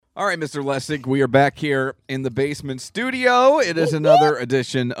All right, Mr. Lessig, we are back here in the basement studio. It is another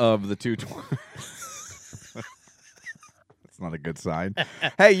edition of the 220. That's not a good sign.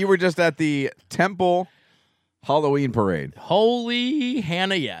 Hey, you were just at the Temple Halloween Parade. Holy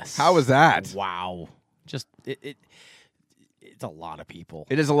Hannah, yes. How was that? Wow. Just, it's a lot of people.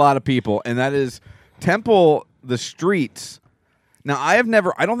 It is a lot of people, and that is Temple, the streets. Now, I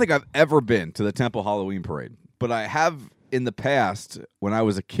don't think I've ever been to the Temple Halloween Parade, but I have in the past when I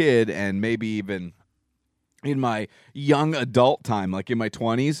was a kid and maybe even in my young adult time, like in my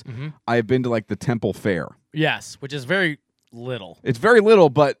 20s, I've been to like the Temple Fair. Yes, which is very little. It's very little,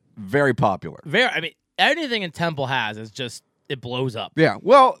 but very popular. Anything in Temple has is just, it blows up. Yeah.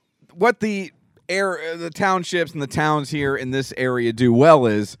 Well, what the townships and the towns here in this area do well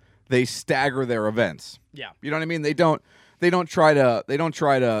is they stagger their events. Yeah. You know what I mean? They don't try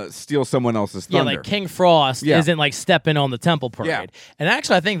to steal someone else's thunder. Yeah, like King Frost isn't like stepping on the Temple Parade. Yeah. And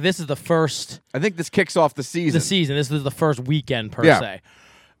actually, I think this is the first. I think this kicks off the season. This is the first weekend per se.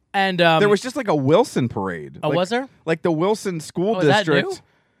 And there was just like a Wilson parade. Oh, was there? Like the Wilson School is that District. new?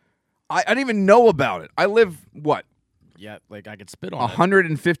 I didn't even know about it. I live what? Yeah, like I could spit on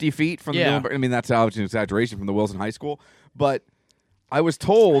 150 feet from the Muhlenberg. I mean, that's an exaggeration from the Wilson High School, but I was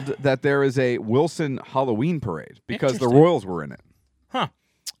told that there is a Wilson Halloween parade because the Royals were in it. Huh.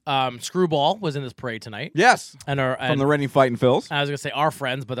 Screwball was in this parade tonight. Yes. And from the Reading Fighting Phils. I was going to say our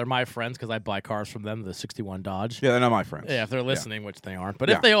friends, but they're my friends because I buy cars from them, the 61 Dodge. Yeah, they're not my friends. Yeah, if they're listening, which they aren't. But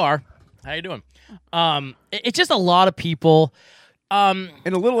if they are, how you doing? It's just a lot of people. In a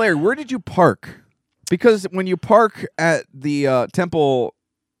little area, where did you park? Because when you park at the Temple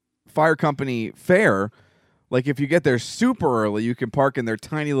Fire Company Fair, like if you get there super early, you can park in their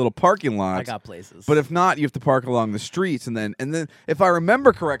tiny little parking lots. I got places. But if not, you have to park along the streets. And then if I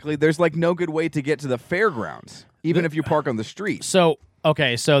remember correctly, there's like no good way to get to the fairgrounds, even if you park on the street. So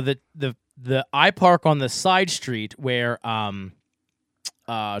the I park on the side street where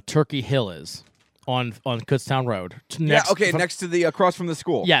Turkey Hill is. On Kutztown Road. Next to the across from the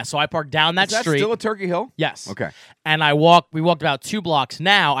school. Yeah, so I parked down that street. street. Still at Turkey Hill? Yes. Okay. And we walked about 2 blocks.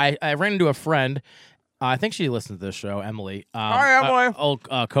 Now I ran into a friend. I think she listens to this show, Emily. Hi, Emily. Old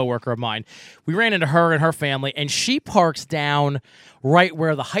coworker of mine. We ran into her and her family, and she parks down right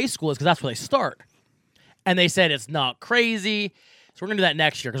where the high school is because that's where they start. And they said it's not crazy. So we're going to do that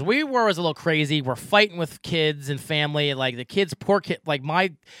next year because we were always a little crazy. We're fighting with kids and family. Like the kids, poor kid,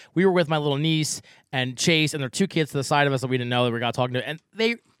 we were with my little niece and Chase, and there are 2 kids to the side of us that we didn't know that we got talking to. And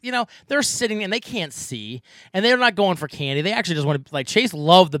they, they're sitting and they can't see, and they're not going for candy. They actually just want to, Chase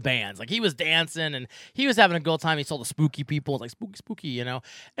loved the bands. Like he was dancing and he was having a good time. He saw the spooky people, like spooky, And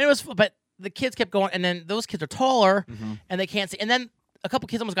it was, but the kids kept going, and then those kids are taller and they can't see. And then a couple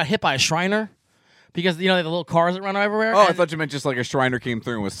kids almost got hit by a Shriner. Because, they have the little cars that run everywhere. Oh, I thought you meant just like a Shriner came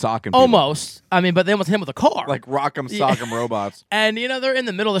through and was socking people. Almost. I mean, but they almost hit him with a car. Like Rock'em Sock'em Robots. And, they're in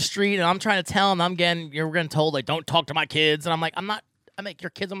the middle of the street, and I'm trying to tell them, you're getting told, don't talk to my kids. And I'm like, your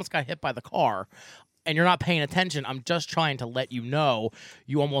kids almost got hit by the car, and you're not paying attention. I'm just trying to let you know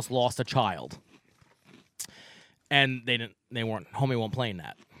you almost lost a child. And they weren't, homie won't play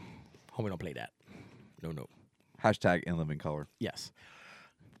that. Homie don't play that. No. Hashtag in living color. Yes.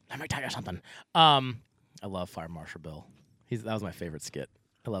 Let me tell you something. I love Fire Marshal Bill. That was my favorite skit.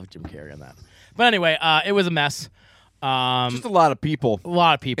 I love Jim Carrey on that. But anyway, it was a mess. Just a lot of people. A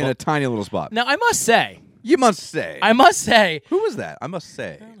lot of people. In a tiny little spot. Now, I must say. You must say. I must say. Who was that? I must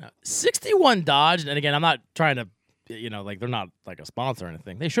say. 61 Dodge, and again, I'm not trying to, they're not like a sponsor or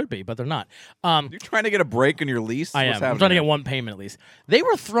anything. They should be, but they're not. You're trying to get a break on your lease? I am. I'm trying to get one payment at least. They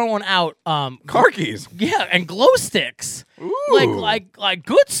were throwing out car keys. Yeah, and glow sticks. Ooh. Like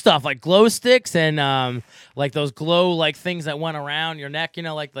good stuff, like glow sticks and like those glow things that went around your neck,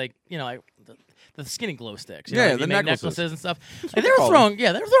 like the skinny glow sticks. The necklaces and stuff. Like, they were throwing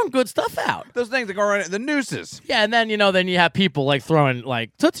good stuff out. Those things that go around the nooses. Yeah, and then then you have people throwing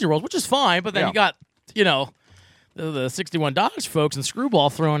Tootsie Rolls, which is fine, but then you got the 61 Dodge folks and Screwball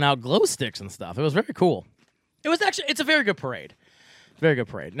throwing out glow sticks and stuff. It was very cool. It's a very good parade. Very good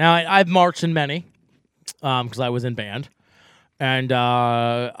parade. Now, I've marched in many because I was in band, and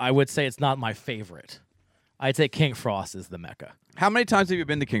I would say it's not my favorite. I'd say King Frost is the mecca. How many times have you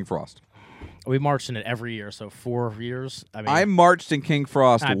been to King Frost? We marched in it every year, so 4 years. I marched in King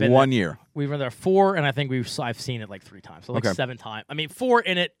Frost 1 year. We were there 4, and I think I've seen it 3 times, so 7 times. 4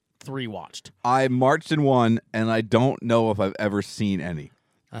 in it. 3 watched. I marched in 1, and I don't know if I've ever seen any.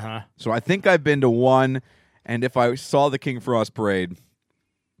 Uh-huh. So I think I've been to 1, and if I saw the King Frost parade,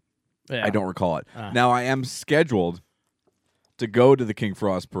 I don't recall it. Now, I am scheduled to go to the King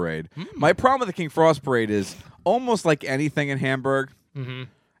Frost parade. My problem with the King Frost parade is almost like anything in Hamburg,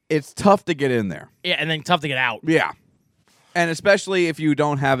 it's tough to get in there. Yeah, and then tough to get out. Yeah. And especially if you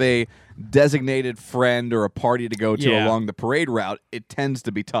don't have a designated friend or a party to go to Yeah. along the parade route, it tends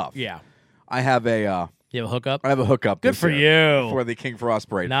to be tough. Yeah. I have a You have a hookup? I have a hookup. Good this for year you. for the King Frost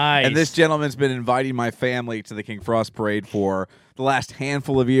Parade. Nice. And this gentleman's been inviting my family to the King Frost Parade for the last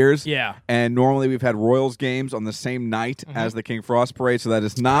handful of years. Yeah. And normally we've had Royals games on the same night as the King Frost Parade, so that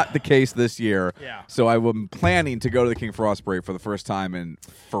is not the case this year. Yeah. So I'm planning to go to the King Frost Parade for the first time in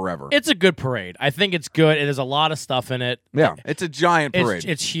forever. It's a good parade. I think it's good. It has a lot of stuff in it. Yeah, it's a giant parade.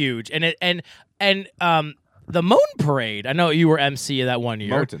 It's huge. And the Moton Parade, I know you were MC of that one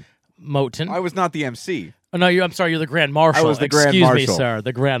year. Moton. I was not the MC. Oh, no, I'm sorry, you're the Grand Marshal. I was the Grand Excuse Marshal. me, sir.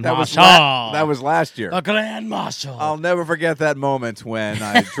 The Grand That Marshal. was last year. The Grand Marshal. I'll never forget that moment when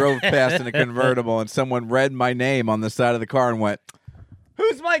I drove past in a convertible and someone read my name on the side of the car and went,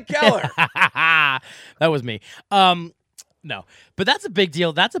 "Who's Mike Keller?" That was me. No, but that's a big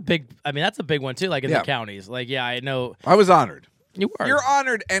deal. That's a big one too. Like in Yeah. the counties. Like, yeah, I know I was honored. you were. You're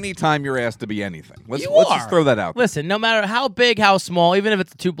honored anytime you're asked to be anything. Let's You just are. throw that out there. Listen, no matter how big, how small, even if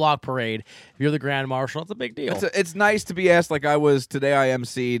it's a 2-block parade, if you're the Grand Marshal, it's a big deal. It's nice to be asked. Like I was today, I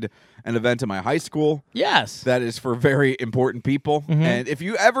emceed an event in my high school Yes. that is for very important people. Mm-hmm. And if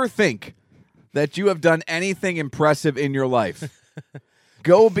you ever think that you have done anything impressive in your life,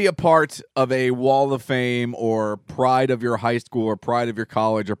 go be a part of a Wall of Fame or Pride of your high school or Pride of your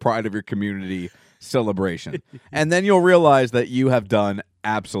college or Pride of your community celebration. And then you'll realize that you have done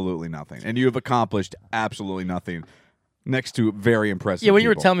absolutely nothing and you have accomplished absolutely nothing next to very impressive Yeah, when you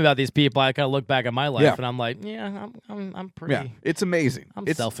were people. telling me about these people, I kind of look back at my life Yeah. and I'm like, yeah, I'm pretty. Yeah, it's amazing. I'm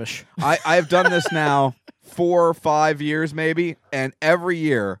It's selfish. I've done this now 4 or 5 years maybe, and every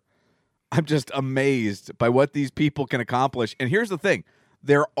year I'm just amazed by what these people can accomplish. And here's the thing.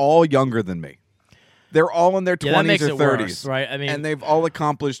 They're all younger than me. They're all in their Yeah, that 20s makes or it 30s. worse, right? I mean, and they've all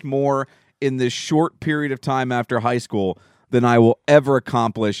accomplished more in this short period of time after high school than I will ever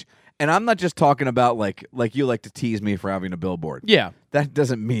accomplish. And I'm not just talking about like you like to tease me for having a billboard. yeah. That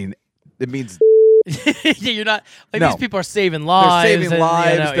doesn't mean it means Yeah, you're not like No. these people are saving lives. they're saving and,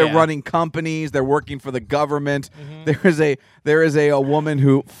 lives. you know, They're yeah. running companies. They're working for the government. There is a woman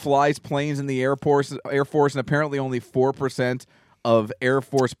who flies planes in the Air Force, and apparently only 4% of Air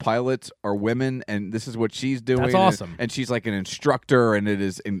Force pilots are women. And this is what she's doing. That's awesome. And she's like an instructor, and it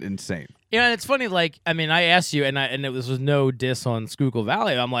is insane. Yeah, and it's funny. Like, I mean, I asked you, and it was no diss on Schuylkill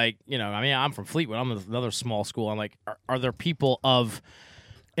Valley. I'm like, I'm from Fleetwood. I'm another small school. I'm like, are there people of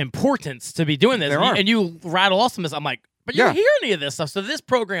importance to be doing this? There and, are. and you rattle off some of this. I'm like, but you don't Yeah. hear any of this stuff. So this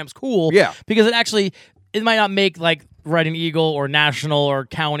program's cool. Yeah. Because it might not make like Writing Eagle or national or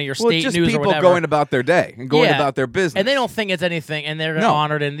county or Well, state it's just news or people whatever. going about their day and going Yeah. about their business. And they don't think it's anything, and they're No.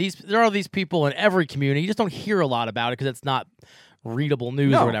 honored. And there are these people in every community. You just don't hear a lot about it because it's not readable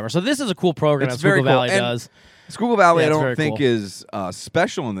news No. or whatever. So this is a cool program It's that very Schuylkill cool. Valley And does. Schuylkill Valley, Yeah, I it's don't very think cool. is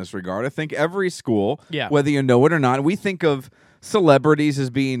special in this regard. I think every school, Yeah. whether you know it or not, we think of celebrities as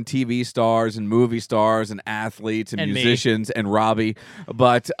being TV stars and movie stars and athletes and And me. musicians and Robbie,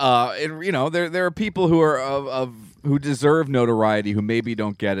 but there are people who are who deserve notoriety who maybe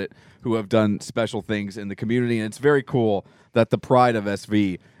don't get it, who have done special things in the community, and it's very cool that the Pride of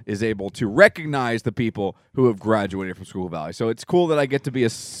SV is able to recognize the people who have graduated from Schuylkill Valley. So it's cool that I get to be a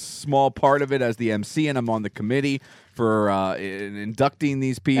small part of it as the MC, and I'm on the committee for inducting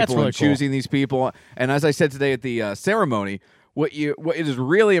these people really and cool. choosing these people. And as I said today at the ceremony, what is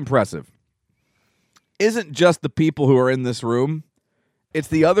really impressive isn't just the people who are in this room; it's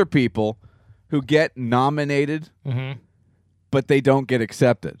the other people who get nominated, but they don't get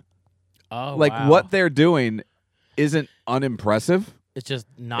accepted. Oh, Like wow. what they're doing isn't unimpressive. It's just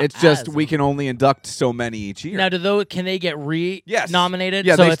not. It's just as- we can only induct so many each year. Now, can they get Yes. nominated?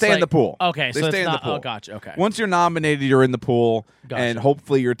 Yeah, so they it's stay in like- the pool. Okay, They so stay it's in the not. pool. Oh, gotcha. Okay. Once you're nominated, you're in the pool, Gotcha. and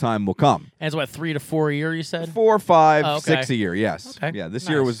hopefully your time will come. And it's what 3 to 4 a year? You said. 4, 5, Oh, okay. 6 a year. Yes. Okay, Yeah. This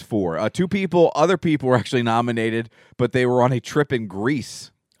year nice. was 4. Other people were actually nominated, but they were on a trip in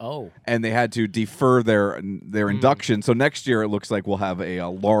Greece, Oh. and they had to defer their Hmm. induction. So next year it looks like we'll have a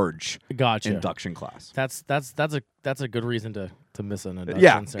large Gotcha. induction class. That's a good reason to miss an induction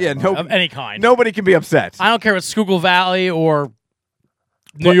Yeah. ceremony No, of any kind. Nobody can be upset. I don't care if it's Schuylkill Valley or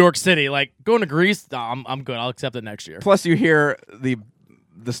New York City. Like going to Greece, I'm good. I'll accept it next year. Plus, you hear the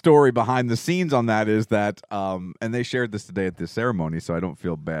story behind the scenes on that is that, and they shared this today at this ceremony, so I don't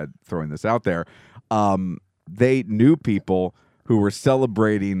feel bad throwing this out there. They knew people who were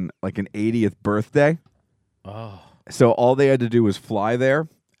celebrating like an 80th birthday, Oh. so all they had to do was fly there,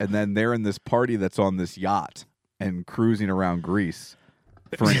 and then they're in this party that's on this yacht and cruising around Greece.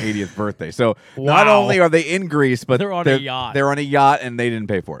 for an 80th birthday. So not Wow. only are they in Greece, but They're on a yacht. They're on a yacht, and they didn't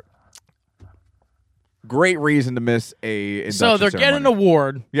pay for it. Great reason to miss a induction So they're getting an ceremony.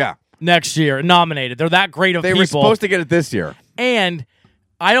 award Yeah. next year, nominated. They're that great of They people. were supposed to get it this year. And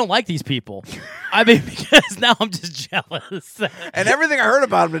I don't like these people. I mean, because now I'm just jealous. And everything I heard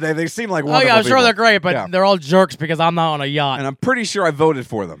about them today, they seem like wonderful Oh, yeah, I'm sure people. they're great, but Yeah. they're all jerks because I'm not on a yacht. And I'm pretty sure I voted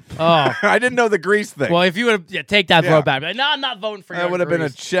for them. Oh. I didn't know the Greece thing. Well, if you would take that Yeah. vote back, like, no, I'm not voting for you. that would have been a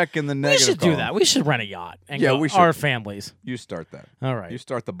Greece. check in the We negative should do column. that. We should rent a yacht. And Yeah, go, we should. Our families. You start that. All right. You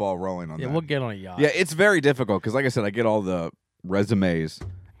start the ball rolling on Yeah, that. we'll get on a yacht. Yeah, it's very difficult because, like I said, I get all the resumes,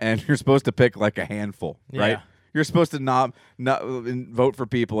 and you're supposed to pick like a handful, right? Yeah. You're supposed to not vote for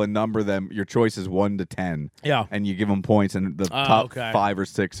people and number them. Your choice is 1 to 10. Yeah. And you give them points, and the Oh, top okay. 5 or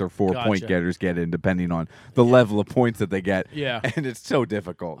 6 or 4 point Gotcha. getters get in, depending on the level of points that they get. Yeah. And it's so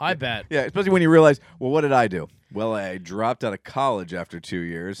difficult. I bet. Yeah, especially when you realize, well, what did I do? Well, I dropped out of college after 2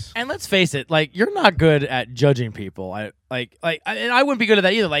 years. And let's face it, like you're not good at judging people. I wouldn't be good at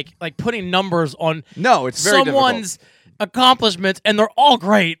that either. Like putting numbers on No, it's very someone's accomplishments, and they're all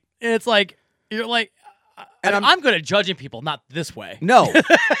great. And it's like you're like, And I'm good at judging people, not this way. No,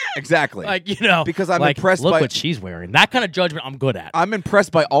 exactly. Like Because I'm like, impressed look by- what she's wearing. That kind of judgment, I'm good at. I'm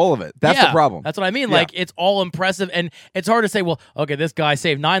impressed by all of it. That's Yeah, the problem. That's what I mean. Yeah. Like it's all impressive, and it's hard to say. Well, okay, this guy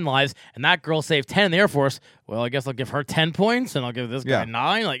saved 9 lives, and that girl saved 10 in the Air Force. Well, I guess I'll give her 10 points, and I'll give this guy Yeah.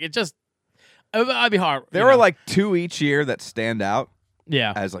 9. Like it just, I'd be hard. There you are know? like 2 each year that stand out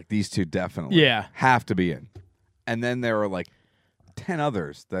yeah, as like these 2 definitely Yeah. have to be in. And then there are like 10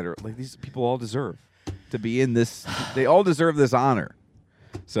 others that are like these people all deserve to be in this. They all deserve this honor.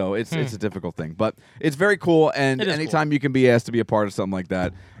 So it's a difficult thing, but it's very cool. And It is anytime you can be asked to be a part of something like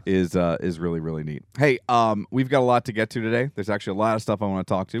that is really, really neat. Hey, we've got a lot to get to today. There's actually a lot of stuff I want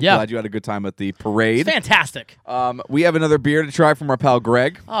to talk to. Yeah. Glad you had a good time at the parade. it's fantastic. We have another beer to try from our pal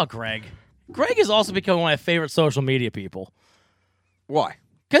Greg. Oh, Greg. Greg has also become one of my favorite social media people Why?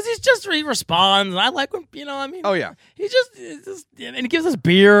 because he responds, and I like him. You know, I mean, Oh yeah, he's just and he gives us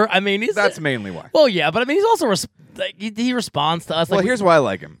beer. I mean, he's that's mainly why. well, yeah, but I mean, he's also he responds to us. Well, like, here's why I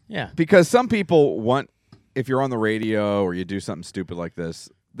like him. Yeah. Because some people want, if you're on the radio or you do something stupid like this,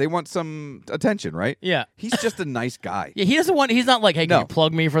 they want some attention, right? yeah. He's just a nice guy. Yeah, he doesn't want. He's not like, hey, can No. you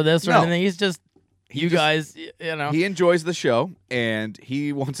plug me for this or No. anything? He's just you just- guys, you know. He enjoys the show and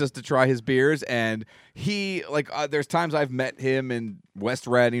he wants us to try his beers. And he, there's times I've met him in West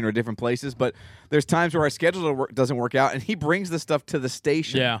Reading or different places, but there's times where our schedule doesn't work out, and he brings the stuff to the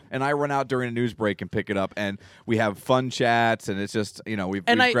station. Yeah. And I run out during a news break and pick it up, and we have fun chats, and it's just, we've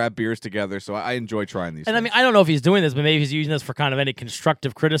grabbed beers together, so I enjoy trying these and I things. mean, I don't know if he's doing this, but maybe he's using this for kind of any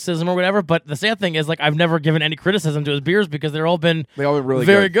constructive criticism or whatever. But the sad thing is, like, I've never given any criticism to his beers because they've all been really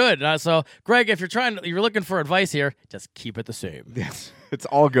very good. So, Greg, if you're looking for advice here, just keep it the same. Yes, it's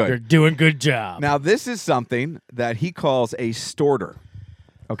all good. You're doing a good job. Now, this is something that he calls a Storter.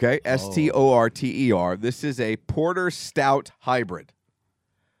 Okay? Storter. This is a Porter Stout hybrid.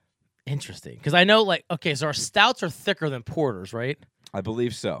 Interesting, because I know, like, okay, so our stouts are thicker than porters, right? I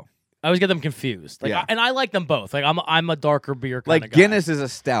believe so. I always get them confused. Like, Yeah. and I like them both. Like, I'm a darker beer kind Like of guy. Guinness is a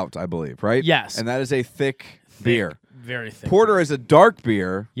stout, I believe, right? Yes. And that is a thick beer. Very thick. Porter is a dark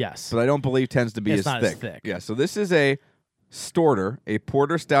beer, Yes. but I don't believe tends to be It's as not thick. as thick. Yeah, so this is a Storter, a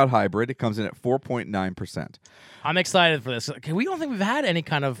Porter Stout hybrid. It comes in at 4.9%. I'm excited for this. Okay, we don't think we've had any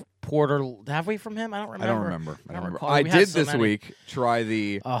kind of porter, have we, from him? I don't remember. I don't remember. recall. I We had did so this many. week try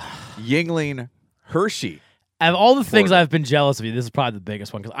the Yingling Hershey. Of all the things Porter. I've been jealous of you, this is probably the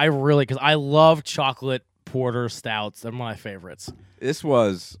biggest one because I love chocolate porter stouts. They're my favorites. This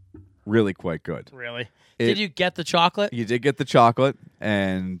was really quite good. Really? It- Did you get the chocolate? You did get the chocolate,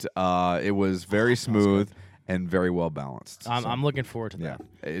 and it was very smooth and very well balanced. So, I'm looking forward to yeah,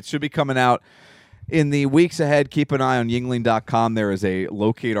 that. it should be coming out in the weeks ahead. Keep an eye on Yingling.com. There is a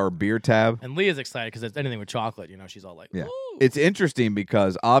locate our beer tab. And Leah's excited because it's anything with chocolate. You know, she's all like, Yeah, "Ooh." it's interesting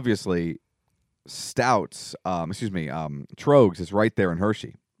because obviously stouts, Trogs is right there in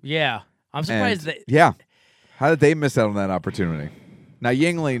Hershey. Yeah. I'm surprised And, that. yeah, how did they miss out on that opportunity? Now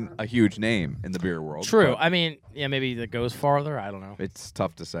Yingling, a huge name in the beer world. True. but I mean, yeah, maybe that goes farther. I don't know. it's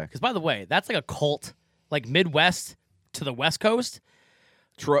tough to say. Because, by the way, that's like a cult, like Midwest to the West Coast.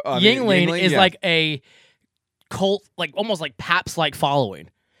 Yingling is yeah. like a cult, like almost like Pabst like following.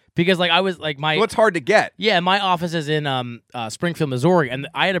 Because like I was like my Well, it's hard to get. yeah, my office is in Springfield, Missouri, and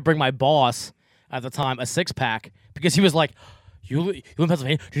I had to bring my boss at the time a 6-pack because he was like, "You live in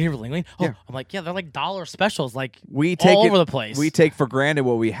Pennsylvania? Do you need Yingling?" Oh, Yeah. I'm like, "Yeah, they're like dollar specials, like We take all it, over the place." We take for granted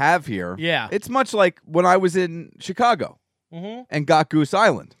what we have here. Yeah. It's much like when I was in Chicago Mhm. and got Goose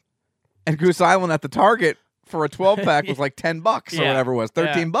Island. And Goose Island at the Target for a 12-pack was like $10 or Yeah. whatever it was,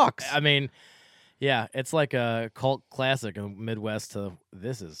 $13. I mean, yeah, it's like a cult classic in the Midwest.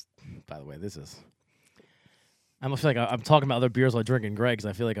 This is, by the way, this is. I almost feel like I'm talking about other beers while drinking Greg's.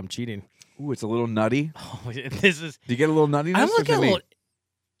 I feel like I'm cheating. Ooh, it's a little nutty. Oh, this is. Do you get a little nuttiness? I almost or get a me? little.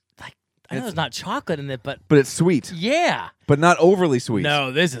 Like I know there's not chocolate in it, but But it's sweet, yeah. but not overly sweet.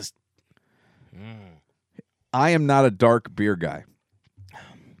 No, this is. I am not a dark beer guy.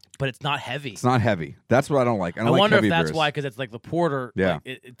 But it's not heavy. It's not heavy. That's what I don't like. I don't I like wonder heavy if that's beers. why, because it's like the porter. Yeah. Like,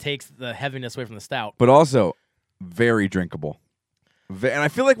 it takes the heaviness away from the stout. But also very drinkable. And I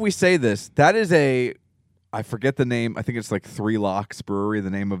feel like we say this. That is I forget the name. I think it's like Three Locks Brewery, the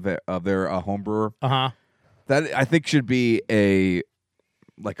name of their home brewer. That I think should be a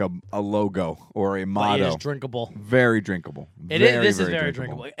logo or a But motto. it is drinkable. Very drinkable. This is very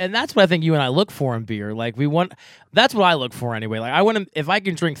drinkable, and that's what I think you and I look for in beer. Like that's what I look for anyway. Like I want to, if I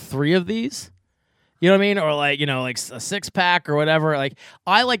can drink 3 of these, you know what I mean, or like like a 6-pack or whatever. Like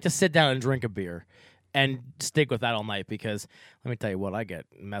I like to sit down and drink a beer, and stick with that all night because let me tell you what, I get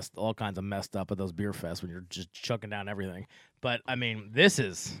all kinds of messed up at those beer fests when you're just chucking down everything. But I mean,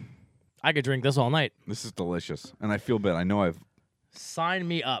 I could drink this all night. This is delicious, and I feel bad. I know Sign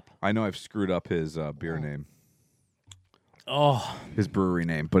me up. I've screwed up his beer name. Oh, His brewery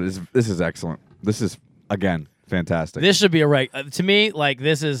name, but this is excellent. This is again fantastic. this should be a to me, like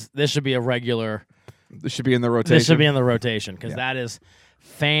this should be a regular. This should be in the rotation. This should be in the rotation because Yeah. that is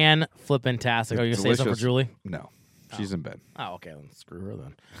fan-flippin-tastic. Oh, you gonna say something for Delicious. Julie? No, she's in bed. Oh, okay. Then screw her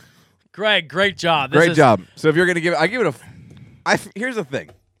then. Greg, great job. Great job. So if you're gonna give it, I give it here's the thing.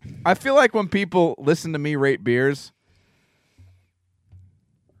 I feel like when people listen to me rate beers,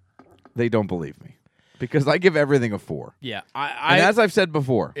 they don't believe me because I give everything a 4. Yeah, And as I've said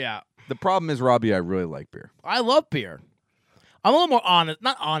before, yeah, the problem is, Robbie, I really like beer. I love beer. I'm a little more honest.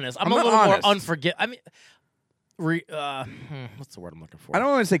 Not honest. I'm a not little honest. more unforgiving. I mean, what's the word I'm looking for? I don't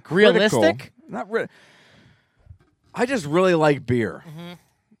want to say critical. Realistic? Not I just really like beer.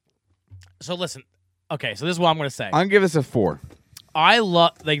 So listen. Okay, so this is what I'm going to say. I'm gonna give this a 4. I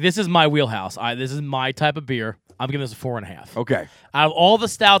love this is my wheelhouse. This is my type of beer. I'm giving this a 4.5. Okay. Out of all the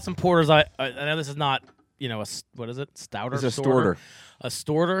stouts and porters, I know this is not what is it? Stouter? It's a Storter. A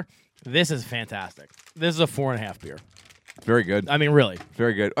Storter. This is fantastic. This is a 4.5 beer. Very good. I mean, really.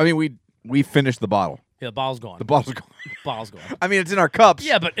 Very good. I mean, we finished the bottle. Yeah, the bottle's gone. The bottle's gone. Bottle's gone. I mean, it's in our cups.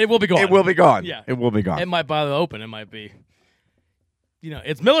 Yeah, but it will be gone. It will be gone. Yeah. It will be gone. It might by the open. It might be.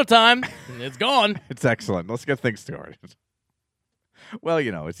 It's Miller time. And it's gone. It's excellent. Let's get things started. Well,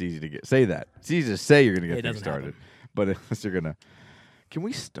 it's easy to say that. It's easy to say you're going to get things doesn't started. happen. But unless you're going to... Can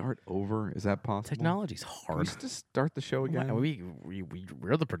we start over? Is that possible? Technology's Can we hard. just start the show again?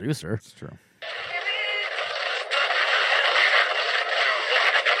 We're the producer. It's true.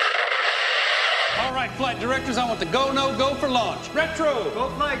 All right, flight directors, I want the go, no, go for launch. Retro. Go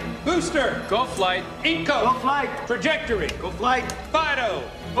flight. Booster. Go flight. Inco. Go flight. Trajectory. Go flight. Fido.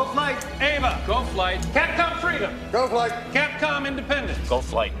 Go flight. Ava. Go flight. Capcom Freedom. Go flight. Capcom Independence. Go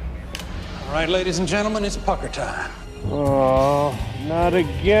flight. All right, ladies and gentlemen, it's pucker time. Oh, not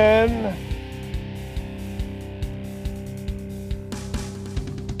again.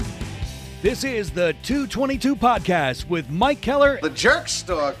 This is the 222 Podcast with Mike Keller The Jerk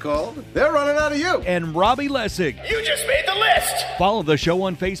Store called. They're running out of you. and Robbie Lessig. You just made the list! Follow the show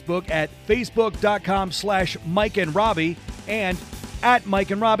on Facebook at facebook.com/Mike and Robbie and at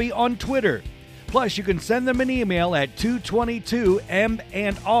Mike and Robbie on Twitter. Plus, you can send them an email at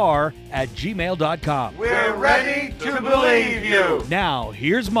 222mnr@gmail.com. We're ready to believe you. Now,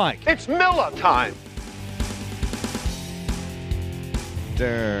 here's Mike. It's Miller time! It's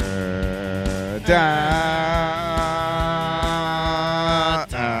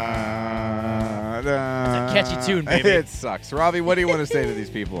a catchy tune, baby. It sucks. Robbie, what do you want to say to these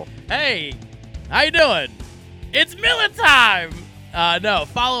people? Hey, how you doing? It's Miller time. No,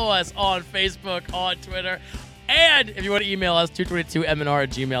 follow us on Facebook, on Twitter, and if you want to email us,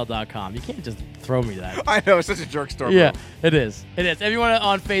 222mnr@gmail.com. You can't just throw me that. I know, it's such a jerk store. Yeah, move. it is. It is. If you want to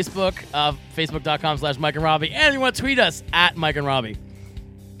on Facebook, facebook.com/Mike and Robbie, and if you want to tweet us at Mike and Robbie.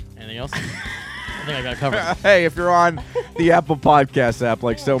 Anything else? I think I got it covered. Hey, if you're on the Apple Podcast app,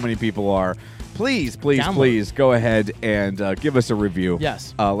 like so many people are, please Download. go ahead and give us a review.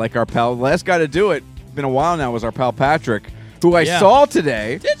 Yes. Like our pal, the last guy to do it, been a while now, was our pal Patrick, who I Yeah. saw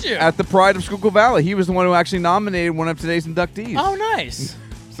today. Did you? At the Pride of Schuylkill Valley. He was the one who actually nominated one of today's inductees. Oh, nice.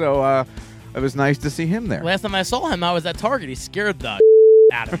 So it was nice to see him there. Last time I saw him, I was at Target. He scared the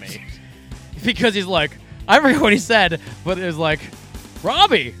out of me. Because he's like, I forget what he said, but it was like,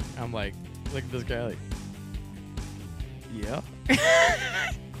 Robbie. I'm like, look at this guy. Like, yeah.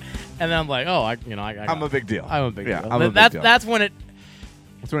 And then I'm like, oh, I'm a big deal. I'm a big Yeah, deal. I'm a big that's deal. that's when it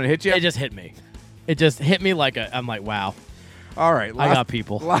hit you. it just hit me. It just hit me like I'm like, wow. All right, I got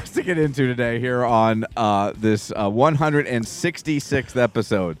people. Lots to get into today here on this 166th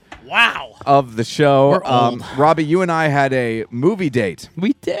episode Wow. of the show. We're old. Robbie, you and I had a movie date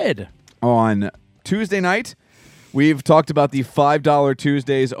We did. on Tuesday night. We've talked about the $5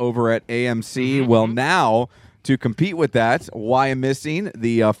 Tuesdays over at AMC. Well, now to compete with that, why I'm missing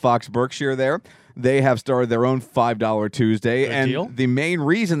the Fox Berkshire there. They have started their own $5 Tuesday. Good and deal. the main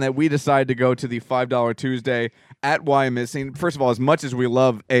reason that we decided to go to the $5 Tuesday at Why I'm Missing, first of all, as much as we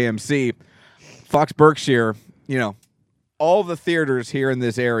love AMC, Fox Berkshire, all the theaters here in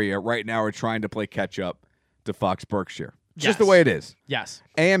this area right now are trying to play catch up to Fox Berkshire. Just the Yes. way it is. Yes.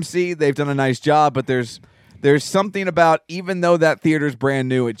 AMC, they've done a nice job, but there's something about, even though that theater's brand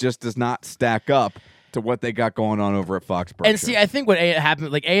new, it just does not stack up to what they got going on over at Fox Berkshire. And see, I think what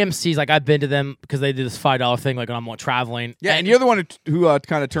happened, like AMC's, like I've been to them because they do this $5 thing, like when I'm traveling. yeah, and you're the one who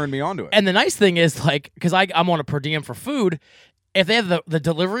kind of turned me on to it. And the nice thing is, like, because I'm on a per diem for food, if they have the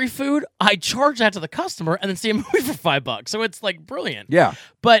delivery food, I charge that to the customer and then see a movie for $5. So it's like brilliant. yeah.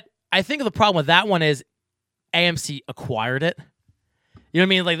 But I think the problem with that one is AMC acquired it. You know what I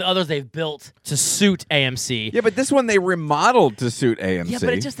mean? Like the others they've built to suit AMC. Yeah, but this one they remodeled to suit AMC. Yeah,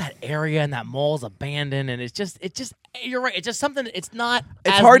 but it's just that area and that mall's abandoned, and it's just you're right. It's just something. It's not.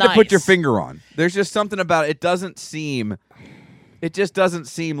 It's as hard to put nice. your finger on. There's just something about it. It just doesn't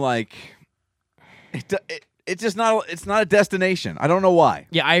seem like it's just not. It's not a destination. I don't know why.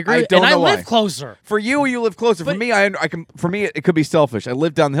 Yeah, I agree. I don't and know I live why. closer. For you live closer. For But- me, I can. For me, it could be selfish. I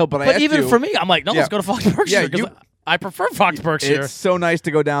live down the hill, but I But asked even you, for me, I'm like, no, Yeah. let's go to Fox Berkshire Yeah, because you- I prefer Fox Berkshire. It's so nice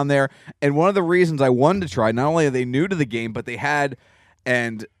to go down there. And one of the reasons I wanted to try, not only are they new to the game, but they had,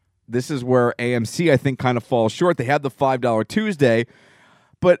 and this is where AMC, I think, kind of falls short. They had the $5 Tuesday,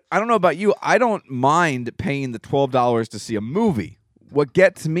 but I don't know about you. I don't mind paying the $12 to see a movie. What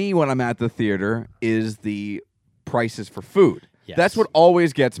gets me when I'm at the theater is the prices for food. Yes. That's what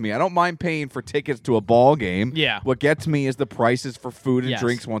always gets me. I don't mind paying for tickets to a ball game. Yeah. What gets me is the prices for food and Yes.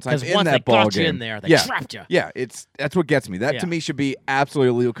 drinks once I'm 'Cause in once that they ball got you game. in there, they yeah. trapped you. Yeah, that's what gets me. That Yeah. to me should be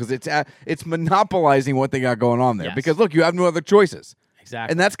absolutely illegal because it's monopolizing what they got going on there. Yes. Because look, you have no other choices.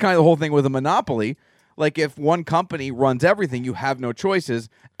 Exactly. And that's kind of the whole thing with a monopoly. Like if one company runs everything, you have no choices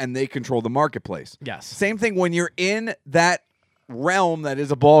and they control the marketplace. Yes. Same thing when you're in that realm that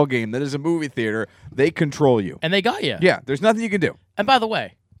is a ball game, that is a movie theater, they control you. And they got you. Yeah, there's nothing you can do. And by the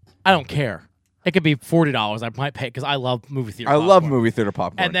way, I don't care. It could be $40. I might pay because I love movie theater. I love popcorn. movie theater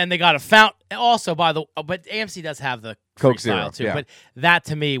popcorn. And then they got a fountain. Also, but AMC does have the Coke freestyle Zero, too. yeah. But that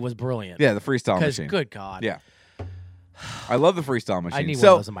to me was brilliant. yeah, the freestyle Because machine. good God. Yeah. I love the freestyle machine. need one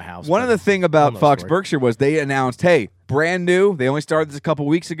so of those in my house, One but of the thing about another Fox story. Berkshire was they announced, hey, brand new. They only started this a couple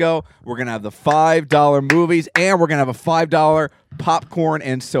weeks ago. We're going to have the $5 movies and we're going to have a $5 popcorn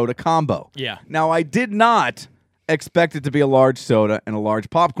and soda combo. Yeah. Now, I did not expect it to be a large soda and a large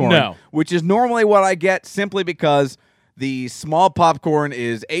popcorn, No. which is normally what I get simply because the small popcorn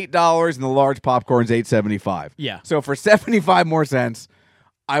is $8 and the large popcorn is $8.75. Yeah. So for 75 more cents,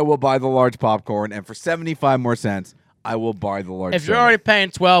 I will buy the large popcorn, and for 75 more cents, I will buy the large If you're soda. already paying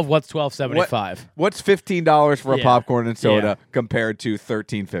 $12, what's $12.75? What's $15 for a Yeah. popcorn and soda Yeah. compared to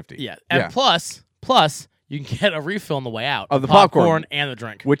 $13.50? Yeah. And plus, you can get a refill on the way out Of the popcorn. and the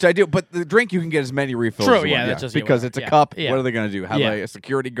drink. Which I do, but the drink you can get as many refills True, as you yeah, want, that's just- because yeah, it's a yeah, cup. yeah. What are they going to do? Have Yeah. a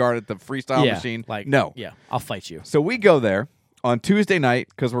security guard at the freestyle machine? Like no. Yeah, I'll fight you. So we go there on Tuesday night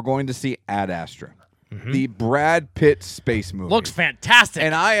because we're going to see Ad Astra, the Brad Pitt space movie. Looks fantastic.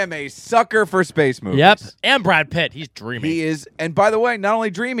 And I am a sucker for space movies. Yep. And Brad Pitt, he's dreamy. He is, and by the way, not only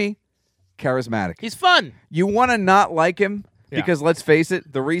dreamy, charismatic. He's fun. You want to not like him Yeah. because let's face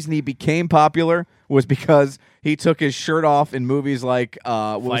it, the reason he became popular was because he took his shirt off in movies like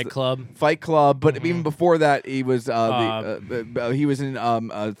Fight Club. Fight Club. But even before that, he was he was in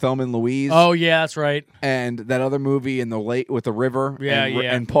Thelma and Louise. Oh yeah, that's right. And that other movie in the lake with the river. Yeah, and,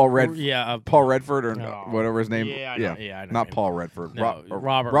 yeah. And Paul Redford. Yeah, Paul Redford or no. whatever his name. Yeah, I know- yeah, I know not him. Paul Redford. No, Or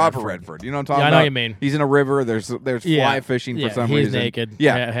Robert Redford. Redford. You know what I'm talking Yeah, I about? know what you mean. He's in a river. There's Yeah. fly fishing Yeah, for some he's reason. naked.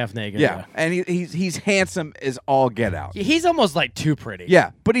 Yeah, half naked. yeah. And he's handsome as all get out. He's almost like too pretty.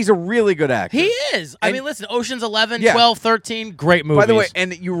 Yeah, but he's a really good actor. He is. I And- mean, listen, Ocean's 11, Yeah. 12, 13, great movies. By the way,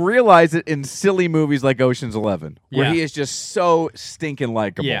 and you realize it in silly movies like Ocean's 11, where Yeah. he is just so stinking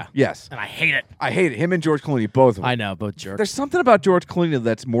likable. Yeah. Yes. and I hate it. I hate it. Him and George Clooney, both of them. I know, both jerks. There's something about George Clooney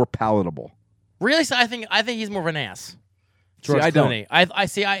that's more palatable. Really, so I think he's more of an ass. George I don't. Clooney.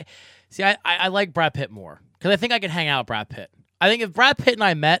 I like Brad Pitt more because I think I could hang out with Brad Pitt. I think if Brad Pitt and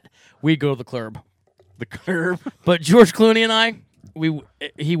I met, we'd go to the club. The curb. But George Clooney and I,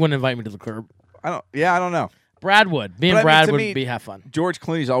 he wouldn't invite me to the club. I don't know. Brad would. Me But and I mean, Brad to would me- have fun. George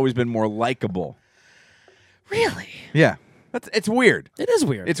Clooney's always been more likable. Really? Yeah. It's weird. It is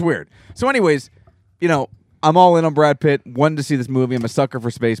weird. It's weird. So, anyways, I'm all in on Brad Pitt. Wanted to see this movie. I'm a sucker for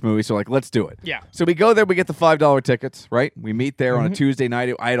space movies, so let's do it. Yeah. So we go there. We get the $5 tickets. Right. We meet there on a Tuesday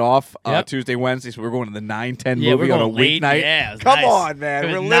night. I had off Yep. Tuesday, Wednesday, so we're going to the 9-10 yeah, movie we're on a going late. weeknight. Yeah, it's Come nice. on, man. It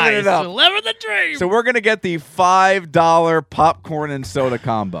We're was living nice. it up. We're living the dream. So we're gonna get the $5 popcorn and soda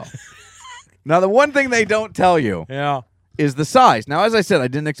combo. Now, the one thing they don't tell you yeah. is the size. Now, as I said, I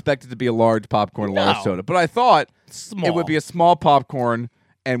didn't expect it to be a large popcorn, large No. soda, but I thought Small. it would be a small popcorn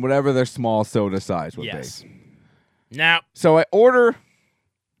and whatever their small soda size would Yes. be. Now. So I order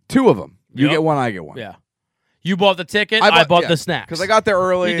 2 of them. You Yep. get one, I get one. Yeah. You bought the ticket. I bought the snacks. Because I got there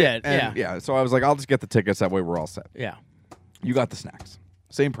early. You did, and yeah. So I was like, I'll just get the tickets. That way we're all set. Yeah. You got the snacks.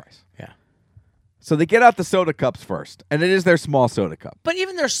 Same price. Yeah. So they get out the soda cups first, and it is their small soda cup. But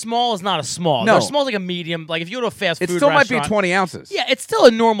even their small is not a small. No. Their small is like a medium. Like if you go to a fast It food still might be restaurant- 20 ounces. Yeah, it's still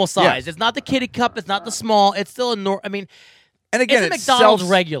a normal size. Yeah. It's not the kiddie cup. It's not the small. It's still a I mean, And again, It's a it's McDonald's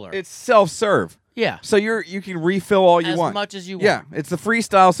regular. It's self-serve. yeah. So you can refill all you As want. much as you Yeah, want. it's the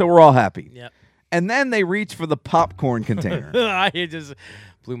freestyle, so we're all happy. Yep. And then they reach for the popcorn container. It just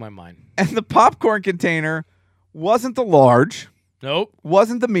blew my mind. And the popcorn container wasn't the large, Nope.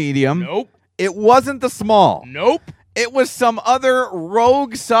 wasn't the medium. Nope. It wasn't the small. Nope. It was some other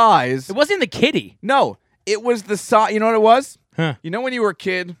rogue size. It wasn't the kiddie. No, it was the size. You know what it was? Huh. You know when you were a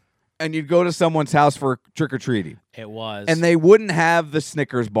kid and you'd go to someone's house for trick-or-treating? It was. And they wouldn't have the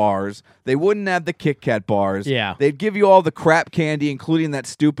Snickers bars. They wouldn't have the Kit Kat bars. Yeah. They'd give you all the crap candy, including that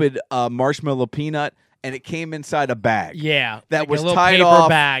stupid marshmallow peanut, and it came inside a bag. yeah. That like was a little tied paper off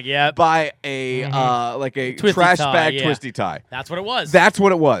bag. Yep. by a like a Twisty trash tie, bag yeah. twisty tie. That's what it was. That's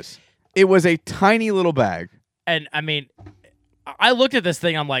what it was. It was a tiny little bag. And I mean, I looked at this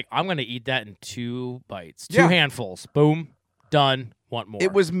thing. I'm like, I'm gonna eat that in 2 bites, 2 Yeah. handfuls. Boom, done. Want more?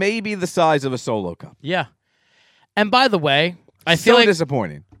 It was maybe the size of a Solo cup. Yeah. And by the way, I So feel like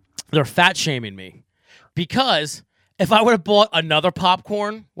disappointing. they're fat shaming me because if I would have bought another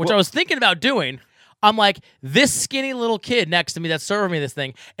popcorn, which I was thinking about doing, I'm like, this skinny little kid next to me that's serving me this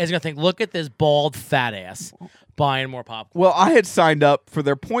thing is gonna think, look at this bald fat ass buying more popcorn. Well, I had signed up for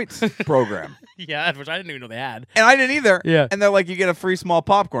their points program. Yeah, which I didn't even know they had. And I didn't either. Yeah. And they're like, you get a free small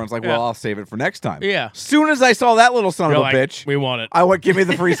popcorn. It's like, well, Yeah. I'll save it for next time. Yeah. Soon as I saw that little son You're of a like, bitch, we want it. I went, give me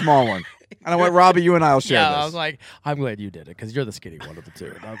the free small one. And I went, Robbie, you and I will share Yeah, this. I was like, I'm glad you did it because you're the skinny one of the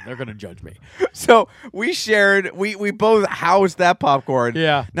two. They're gonna judge me. So we shared, we both housed that popcorn.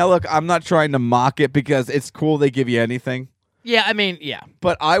 Yeah. Now, look, I'm not trying to mock it because it's cool they give you anything, Yeah, I mean, yeah.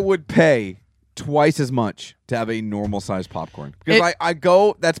 but I would pay twice as much to have a normal sized popcorn because I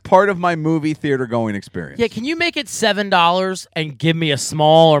go, that's part of my movie theater going experience. Yeah, can you make it $7 and give me a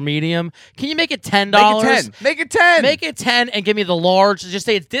small or medium? Can you make it $10? Make it 10. Make it 10. Make it 10 and give me the large. Just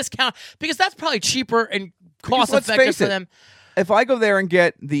say it's discount because that's probably cheaper and cost let's effective face for it, them. If I go there and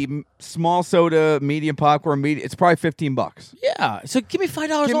get the small soda, medium popcorn, it's probably $15. Yeah. So give me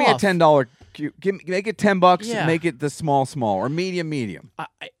 $5 Give me off. a $10. Make it $10. Yeah. Make it the small or medium.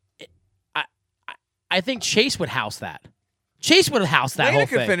 I think Chase would house that. Chase would have housed that Lena whole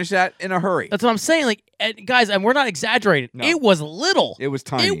could thing. finish that in a hurry. That's what I'm saying. Like, guys, and we're not exaggerating. No. It was little. It was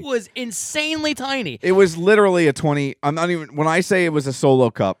tiny. It was insanely tiny. It was literally a 20. I'm not even. When I say it was a Solo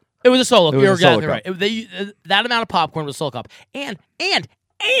cup, It was a solo. It was You're a solo exactly cup. right. That amount of popcorn was a solo cup, and and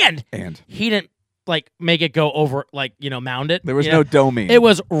he didn't like make it go over, like mound it. there was you no know? doming. It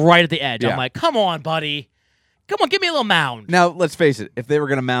was right at the edge. Yeah. I'm like, come on, buddy, come on, give me a little mound. Now let's face it. If they were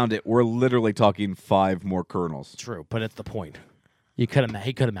going to mound it, we're literally talking 5 more kernels. True, but it's the point. He could have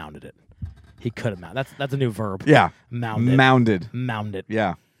mounded it. He could have mounded. That's a new verb. Yeah, Mounded. mounded.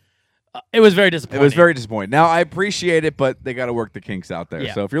 Yeah, It was very disappointing. it was very disappointing. Now I appreciate it, but they got to work the kinks out there.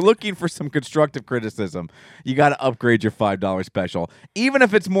 Yeah. So if you're looking for some constructive criticism, you got to upgrade your $5 special, even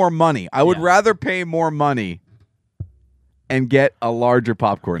if it's more money. I would Yeah. rather pay more money and get a larger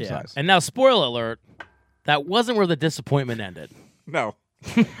popcorn Yeah. size. And now, spoiler alert, that wasn't where the disappointment ended. No.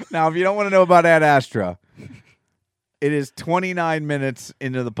 Now, if you don't want to know about Ad Astra, it is 29 minutes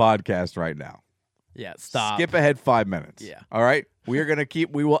into the podcast right now. Yeah, stop. Skip ahead 5 minutes. Yeah. All right. We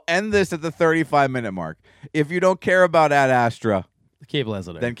will end this at the 35-minute mark. If you don't care about Ad Astra, Keep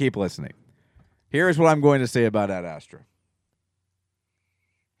listening. then keep listening. Here is what I'm going to say about Ad Astra.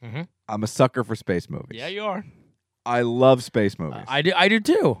 Mhm. I'm a sucker for space movies. Yeah, you are. I love space movies. I do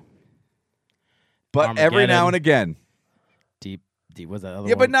too. but every now Armageddon. and again, Deep was that other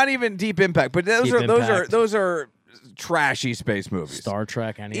yeah, one? but not even Deep Impact. But those Deep are Impact. those are trashy space movies. Star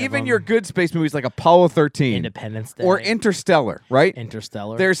Trek, any of Even them. your good space movies like Apollo 13 Independence Day or Interstellar, right?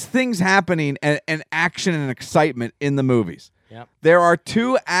 Interstellar. There's things happening and action and excitement in the movies. Yep. There are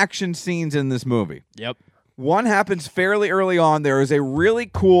 2 action scenes in this movie. Yep. One happens fairly early on. There is a really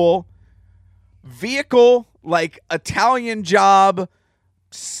cool vehicle, like Italian job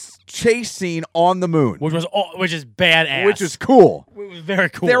chase scene on the moon, Which is badass. which is cool. It was very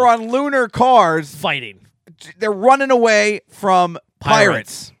cool. They're on lunar cars. fighting. They're running away from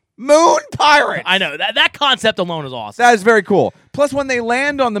pirates. Moon pirates. I know that concept alone is awesome. That is very cool. Plus, when they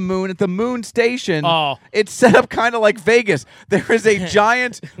land on the moon at the moon station, Oh. it's set up kind of like Vegas. There is a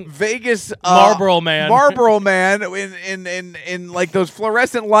giant Vegas Marlboro Man. Marlboro Man in like those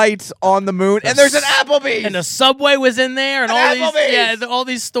fluorescent lights on the moon, and there's an Applebee's. And the subway was in there, and An all Applebee's! these all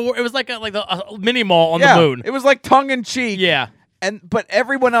these stores. It was like a mini mall on yeah, the moon. It was like tongue in cheek. Yeah, But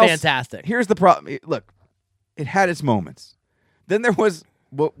everyone else, fantastic. Here's the problem. Look, it had its moments. Then there was.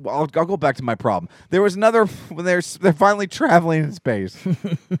 Well, I'll go back to my problem. There was another when they're finally traveling in space.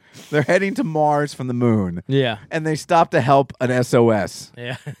 They're heading to Mars from the moon. Yeah, And they stop to help an SOS.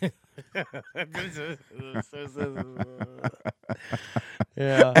 yeah.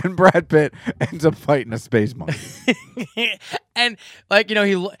 Yeah. And Brad Pitt ends up fighting a space monkey. And like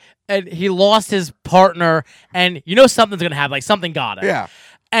he lost his partner, and something's gonna happen. Like something got him. Yeah.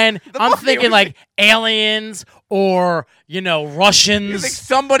 And I'm monkey thinking was like aliens or Russians. You think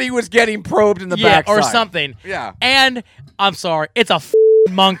somebody was getting probed in the Yeah, backside. or something. Yeah. And I'm sorry, it's a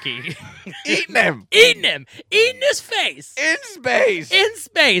monkey Eating him eating his face in space. in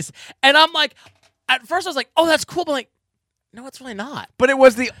space. And I'm like, at first I was like, oh, that's cool, but like, no, it's really not. But it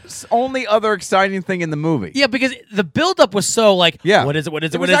was the only other exciting thing in the movie. Yeah, because the buildup was so like, Yeah. what is it? What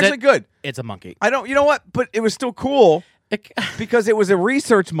is it? It What was is actually it? good. It's a monkey. You know what? But it was still cool. It- Because it was a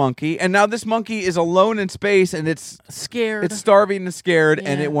research monkey, and now this monkey is alone in space, and it's Scared. starving and scared,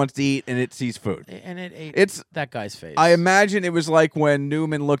 and Yeah. it wants to eat, and it sees food. And it ate It's. that guy's face. I imagine it was like when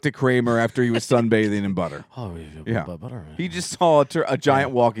Newman looked at Kramer after he was sunbathing in butter. Oh, Yeah, butter. he just saw a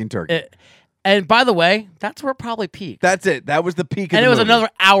giant walking turkey. And by the way, that's where it probably peaked. That's it. That was the peak. And of it the was movie. another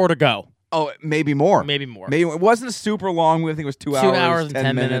hour to go. Oh, maybe more. Maybe more. Maybe it wasn't a super long movie. I think it was 2 2 hours, hours and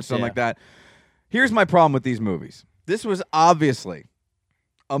 10 minutes, something yeah. like that. Here's my problem with these movies. This was obviously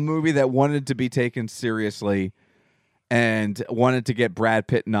a movie that wanted to be taken seriously and wanted to get Brad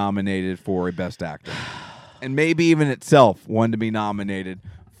Pitt nominated for a Best Actor. And maybe even itself wanted to be nominated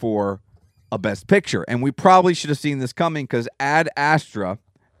for a Best Picture. And we probably should have seen this coming because Ad Astra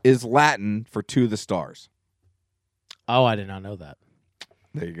is Latin for to the stars. Oh, I did not know that.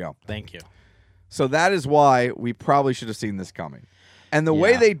 There you go. Thank you. So that is why we probably should have seen this coming. And the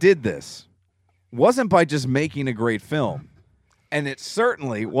way Yeah. they did this wasn't by just making a great film. And it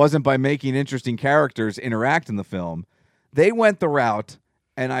certainly wasn't by making interesting characters interact in the film. They went the route,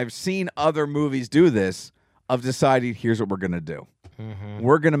 and I've seen other movies do this, of deciding here's what we're going to do.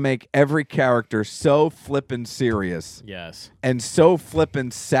 We're going to make every character so flippin' serious Yes. and so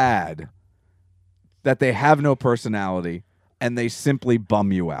flippin' sad that they have no personality and they simply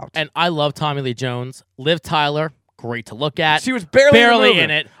bum you out. And I love Tommy Lee Jones. Liv Tyler, great to look at. She was barely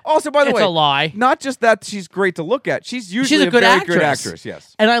in it. Also, by the It's way, a lie. not just that she's great to look at, she's usually She's a good very actress. good actress.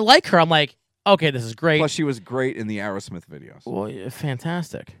 Yes. And I like her. I'm like, okay, this is great. Plus, she was great in the Aerosmith videos. Well, yeah,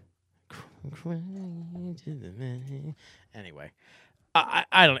 fantastic. Anyway,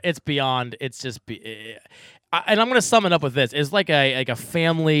 I don't. It's beyond. It's just. And I'm gonna sum it up with this. It's like a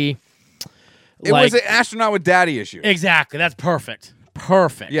family. It was an astronaut with daddy issues. Exactly. That's perfect.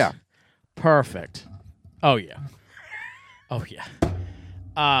 Perfect. Yeah. Perfect. Oh yeah. Oh yeah.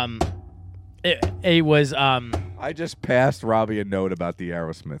 It was I just passed Robbie a note about the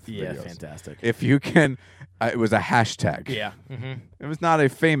Aerosmith yeah, videos. fantastic. If you can, it was a hashtag. Yeah. Mm-hmm. It was not a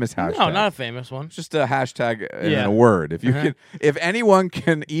famous hashtag. No, not a famous one. It's just a hashtag and Yeah. a word. If you Uh-huh. can, if anyone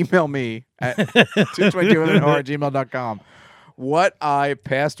can email me at 222@gmail.com what I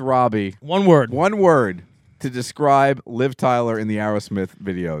passed Robbie, One word. one word to describe Liv Tyler in the Aerosmith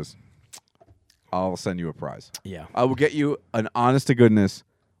videos, I'll send you a prize. Yeah. I will get you an honest to goodness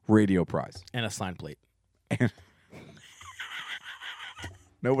radio prize. And a sign plate.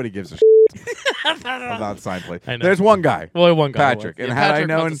 Nobody gives a about sign plate. I know. There's one guy. Well, one guy. Patrick. was. And Yeah, had Patrick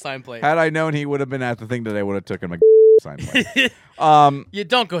I wants known, a sign plate. had I known he would have been at the thing today, I would have taken him a sign plate. You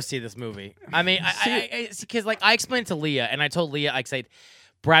don't go see this movie. I mean, because like I explained to Leah, and I told Leah, I said,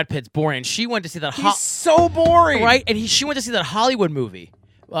 Brad Pitt's boring, and she went to see that. He's so boring, right? And she went to see that Hollywood movie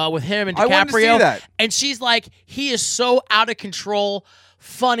with him and DiCaprio. I wanted to see that. And she's like, he is so out of control,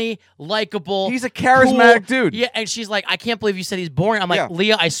 funny, likable. He's a charismatic cool. dude. Yeah, and she's like, I can't believe you said he's boring. I'm like, Yeah.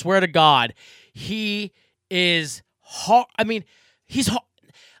 Leah, I swear to God, he is I mean, he's. I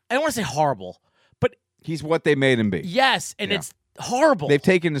don't want to say horrible, but He's what they made him be. yes, and Yeah. it's horrible. They've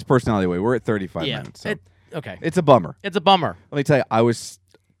taken his personality away. We're at 35 yeah. minutes. So Okay. it's a bummer. It's a bummer. Let me tell you,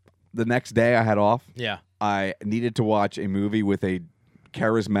 the next day I had off. Yeah. I needed to watch a movie with a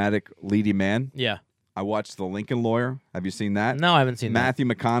charismatic leading man. Yeah. I watched The Lincoln Lawyer. Have you seen that? No, I haven't seen Matthew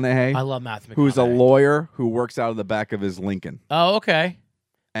McConaughey. that. I love Matthew McConaughey. Who's a lawyer who works out of the back of his Lincoln. Oh, okay.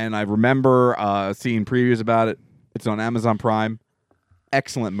 And I remember seeing previews about it. It's on Amazon Prime.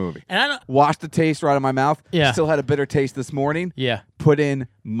 Excellent movie. And I don't. Washed the taste right out of my mouth. Yeah. Still had a bitter taste this morning. Yeah. Put in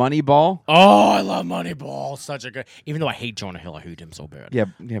Moneyball. Oh, I love Moneyball. Such a good. Even though I hate Jonah Hill, I hate him so bad. Yeah,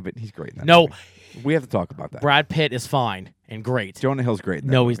 but he's great in that No, movie. We have to talk about that. Brad Pitt is fine and great. Jonah Hill's great in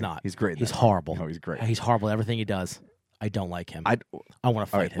that No, movie. he's not. He's great in He's that horrible. movie. No, he's great. He's horrible at everything he does. I don't like him. I want to All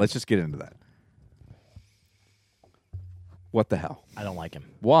fight right, him. let's just get into that. What the hell? I don't like him.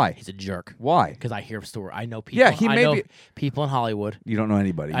 Why? He's a jerk. Why? Because I hear story. I know people. Yeah, he I may know be- people in Hollywood. You don't know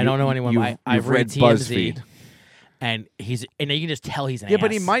anybody. I don't know anyone. You've I've read BuzzFeed. TMZ, and you can just tell he's an Yeah, ass.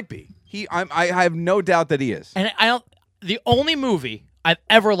 but he might be. I have no doubt that he is. And I don't. The only movie I've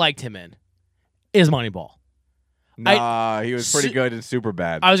ever liked him in is Moneyball. Nah, he was pretty good in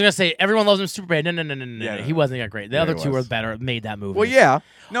Superbad. I was gonna say everyone loves him super bad. No. Yeah, He wasn't that great. The Yeah, other he two were was. better. Made that movie. Well, yeah.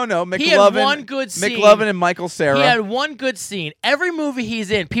 No, McLovin. He had one good scene. McLovin and Michael Cera. He had one good scene. Every movie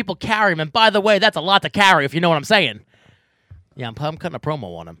he's in, people carry him. And by the way, that's a lot to carry, if you know what I'm saying. Yeah, I'm cutting a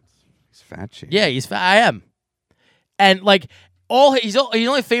promo on him. He's fat shame. Yeah, he's fat. I am. And like he's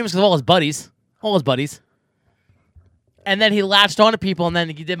only famous because of all his buddies. And then he latched on to people, and then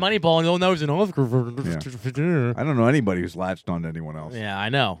he did Moneyball, and now he's an Oscar. I don't know anybody who's latched on to anyone else. Yeah, I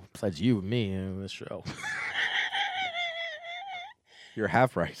know. Besides you and me in this show. You're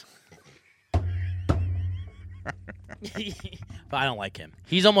half right. But I don't like him.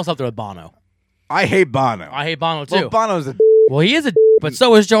 He's almost up there with Bono. I hate Bono. I hate Bono too. Well, Bono's a Well, he is a but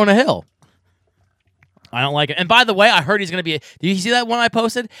so is Jonah Hill. I don't like it. And by the way, I heard he's going to be did you see that one I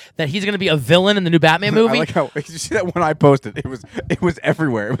posted? That he's going to be a villain in the new Batman movie? I like how you see that when I posted. It was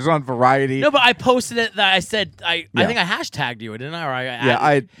everywhere. It was on Variety. No, but I posted it that I said I Yeah. think I hashtagged you, didn't I? Or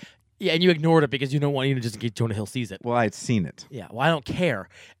Yeah, and you ignored it because you don't want just in case Jonah Hill sees it. well, I'd seen it Yeah, well, I don't care.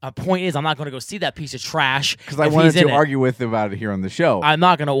 Point is, I'm not going to go see that piece of trash because I if wanted he's in to it. argue with about it here on the show. I'm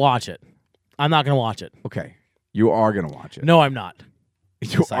not going to watch it. Okay, you are gonna watch it. No, I'm not. you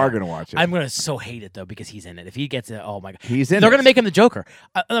Yes, I are am. gonna watch it. I'm going to so hate it though because he's in it. If he gets it, oh my god, He's in They're it. going to make him the Joker.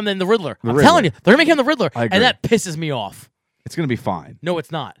 I mean, the Riddler. I'm Riddler. telling you, they're going to make him the Riddler, I agree. and that pisses me off. It's gonna be fine. No,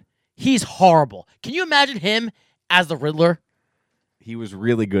 it's not. He's horrible. Can you imagine him as the Riddler? He was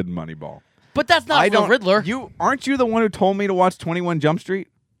really good in Moneyball. But that's not the Riddler. Aren't you the one who told me to watch 21 Jump Street?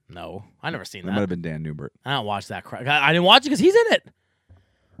 No, I never seen That might have that. been Dan Newbert. I don't watch that crap. I didn't watch it because he's in it.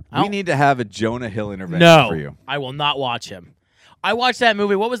 We need to have a Jonah Hill intervention No, for you. I will not watch him. I watched that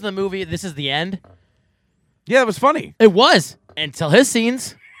movie. What was the movie? This Is the End. Yeah, it was funny. It was until his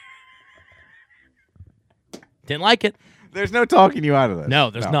scenes. Didn't like it. There's no talking you out of this. No,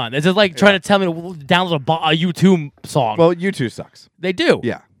 there's none. It's just like trying to tell me to download a YouTube song. Well, you two sucks. They do.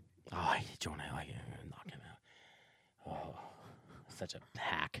 Yeah. Oh, I hate Jonah Hill. I can't knock him out. Oh, such a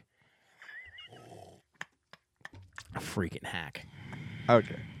hack. A freaking hack.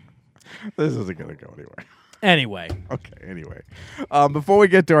 Okay. This isn't gonna go anywhere. Anyway, Okay. Anyway, before we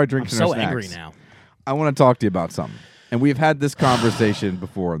get to our I'm drinks and our so snacks, angry now. I want to talk to you about something. And we've had this conversation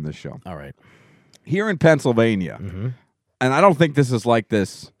before on this show. All right. Here in Pennsylvania, and I don't think this is like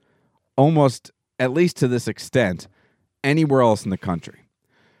this almost, at least to this extent, anywhere else in the country.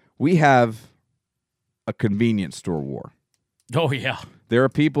 We have a convenience store war. Oh, yeah. There are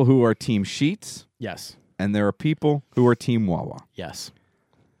people who are Team Sheetz, Yes. and there are people who are Team Wawa. Yes.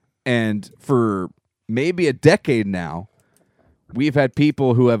 And for maybe a decade now, we've had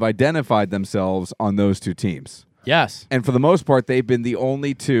people who have identified themselves on those two teams. Yes. And for the most part, they've been the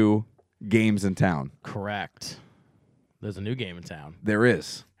only two games in town. Correct. There's a new game in town. There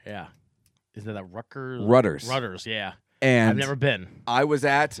is. Yeah. Isn't that Rutgers? Rudders. Yeah. And I've never been. I was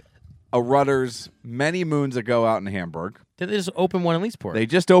at a Rudders many moons ago out in Hamburg. Did they just open one in Leesport? They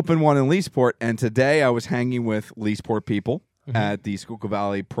just opened one in Leesport, and today I was hanging with Leesport people at the Schuylkill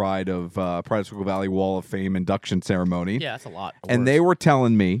Valley Pride of Schuylkill Valley Wall of Fame induction ceremony. Yeah, that's a lot. And they were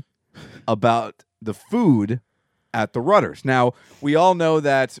telling me about the food at the Rudders. Now, we all know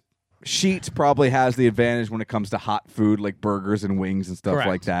that Sheetz probably has the advantage when it comes to hot food like burgers and wings and stuff Correct.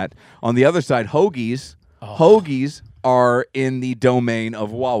 like that. On the other side, Hoagies are in the domain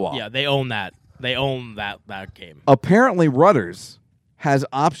of Wawa. Yeah, they own that. They own that game. Apparently, Rudders has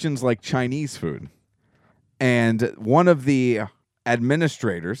options like Chinese food. And one of the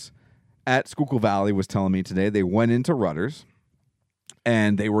administrators at Schuylkill Valley was telling me today they went into Rutter's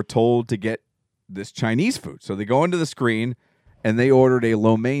and they were told to get this Chinese food. So they go into the screen and they ordered a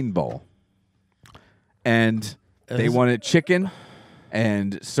lo mein bowl. And they wanted chicken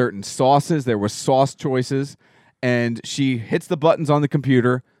and certain sauces. There were sauce choices. And she hits the buttons on the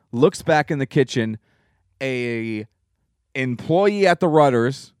computer, looks back in the kitchen. A employee at the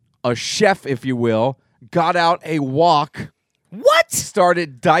Rutter's, a chef, if you will, got out a wok. What?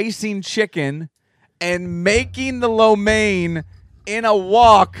 Started dicing chicken and making the lo mein in a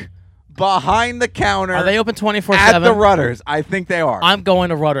wok behind the counter. Are they open 24/7? At the Rutter's. I think they are. I'm going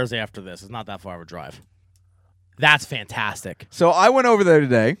to Rutter's after this. It's not that far of a drive. That's fantastic. So I went over there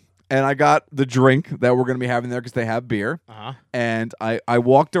today, and I got the drink that we're going to be having there because they have beer. Uh-huh. And I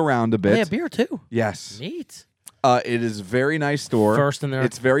walked around a bit. They have beer, too. Yes. Neat. It is a very nice store. First in there.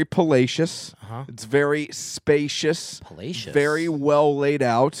 It's very palatious. Uh-huh. It's very spacious. Palatious. Very well laid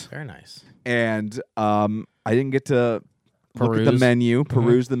out. Very nice. And I didn't get to look at the menu,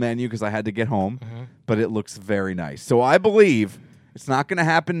 peruse the menu because I had to get home. But it looks very nice. So I believe it's not going to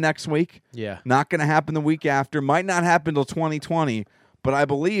happen next week. Yeah. Not going to happen the week after. Might not happen till 2020. But I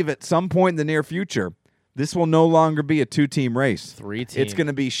believe at some point in the near future, this will no longer be a 2-team race. 3-team. It's going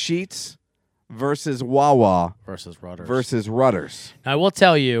to be Sheetz versus Wawa versus Rutter's. versus Rutter's. I will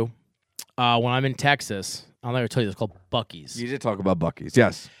tell you, when I'm in Texas, I'll never tell you, it's called Buc-ee's. You did talk about Buc-ee's,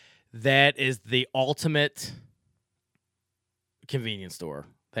 yes. That is the ultimate convenience store.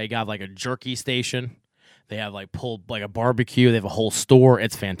 They got like a jerky station. They have like pulled like a barbecue. They have a whole store.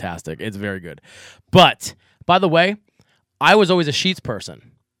 It's fantastic. It's very good. But by the way, I was always a Sheetz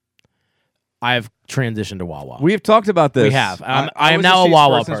person. I've transitioned to Wawa. We have talked about this. We have. I am was now a Sheetz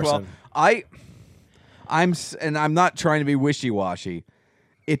Wawa as person. I'm not trying to be wishy-washy.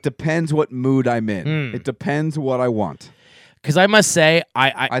 It depends what mood I'm in. It depends what I want. Because I must say,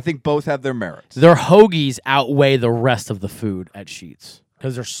 I think both have their merits. their hoagies outweigh the rest of the food at Sheetz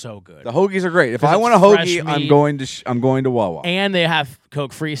because they're so good. The hoagies are great. If 'Cause I it's want a fresh hoagie, I'm meat. going to Wawa. And they have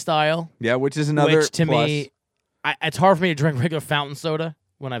Coke Freestyle, Yeah, which is another which to plus. me, it's hard for me to drink regular fountain soda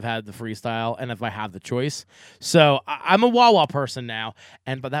when I've had the Freestyle and if I have the choice. So I'm a Wawa person now.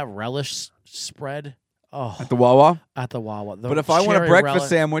 But that relish spread, At the Wawa? at the Wawa. But if I want a cherry breakfast relish-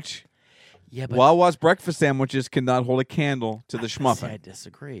 sandwich, yeah, but Wawa's breakfast sandwiches cannot hold a candle to the see, I schmuffin.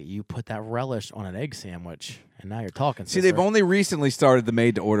 disagree. You put that relish on an egg sandwich, and now you're talking. See, they've only recently started the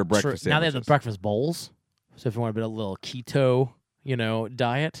made-to-order breakfast Now they have sandwiches. the breakfast bowls. So if you want a bit of a little keto,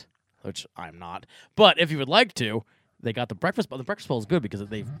 diet, which I'm not, but if you would like to, they got the breakfast bowl. The breakfast bowl is good because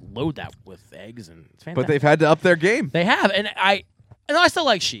they load that with eggs and it's fantastic. But they've had to up their game. They have, and I still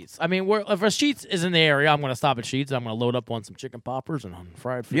like Sheetz. I mean, if a Sheetz is in the area, I'm going to stop at Sheetz. I'm going to load up on some chicken poppers and on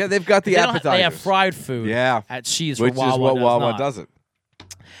fried food. Yeah, they've got the They have appetizers. fried food. Yeah. At Sheetz, Which where Wawa is what does Wawa not. doesn't.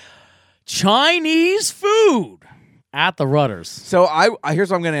 Chinese food at the Rutter's. So here's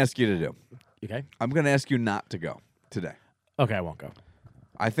what I'm going to ask you to do. Okay. I'm going to ask you not to go today. Okay, I won't go.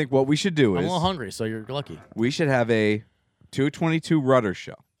 I think what we should do I'm a is little hungry, so you're lucky. we should have a 222 Rudder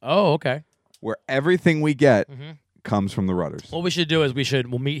show Oh, okay. where everything we get Mm-hmm. comes from the Rudders. What we should do is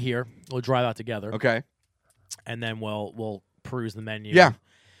we'll meet here. We'll drive out together. Okay. And then we'll peruse the menu. Yeah.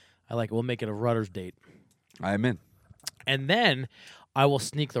 I like it. We'll make it a Rutter's date. I am in. And then I will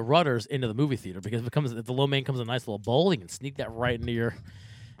sneak the Rudders into the movie theater because if the lo mein comes in a nice little bowl, you can sneak that right into your.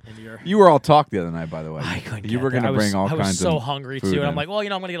 You were all talk the other night, by the way. I couldn't. You get were there. going to bring all I kinds of. was so hungry food too, and I'm in. like, well, I'm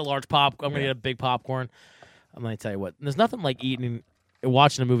going to get a large pop. I'm going to get a big popcorn. I'm going to tell you what. There's nothing like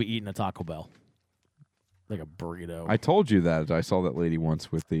watching a movie, eating a Taco Bell, like a burrito. I told you that. I saw that lady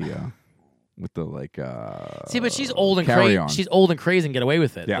once with the like. See, but she's old and carry crazy. on. She's old and crazy and get away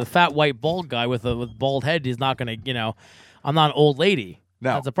with it. Yeah. The fat white bald guy with bald head, he's not going to. I'm not an old lady.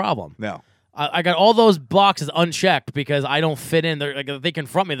 No. That's a problem. No. I got all those boxes unchecked because I don't fit in. They're like, if they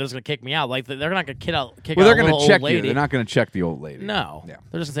confront me, they're just gonna kick me out. Like they're not gonna kick out. Well, they're going going to to check lady. you. They're not going to check the old lady. No. Yeah.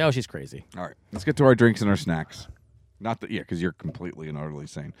 They're just gonna say, "Oh, she's crazy." All right. Let's get to our drinks and our snacks. Not that, because you're completely and utterly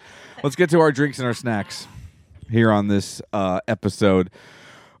sane. Let's get to our drinks and our snacks here on this episode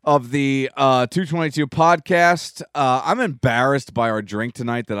of the 222 podcast. I'm embarrassed by our drink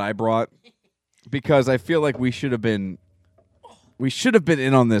tonight that I brought because I feel like we should have been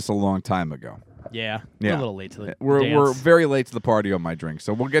in on this a long time ago. Yeah. Yeah. We're a little late to the We're dance. very late to the party on my drink,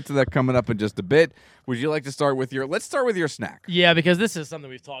 so we'll get to that coming up in just a bit. Would you like to start with let's start with your snack. Yeah, because this is something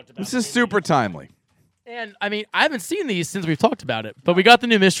we've talked about. This is super timely. And I mean, I haven't seen these since we've talked about it, but we got the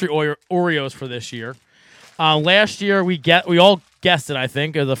new mystery Oreos for this year. Last year we all guessed it, I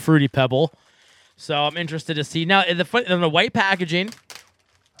think, as a Fruity Pebble. So I'm interested to see now in the white packaging.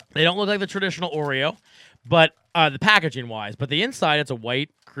 They don't look like the traditional Oreo, But the packaging wise, but the inside it's a white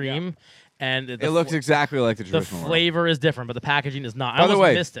cream, and It looks exactly like the the traditional Oreo. flavor is different, but the packaging is not. I By the almost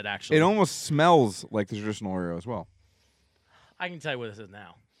way, missed it actually. It almost smells like the traditional Oreo as well. I can tell you what this is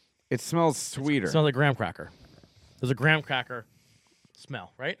now. It smells sweeter. It smells like graham cracker. There's a graham cracker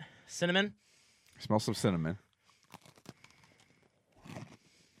smell, right? Cinnamon. Smells some cinnamon.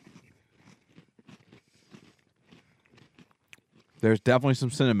 There's definitely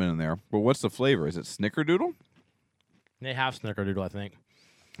some cinnamon in there. But what's the flavor? Is it Snickerdoodle? They have Snickerdoodle, I think.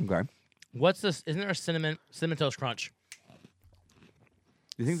 Okay. What's this? Isn't there a cinnamon toast crunch?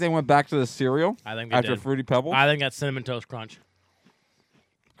 You think they went back to the cereal I think they after did. Fruity Pebbles? I think that's cinnamon toast crunch.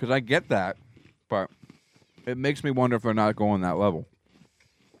 Because I get that, but it makes me wonder if they're not going that level.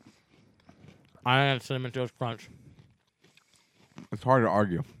 I think that's cinnamon toast crunch. It's hard to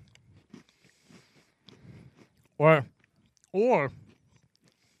argue. Or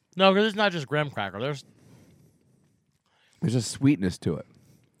no, because it's not just graham cracker. There's There's a sweetness to it.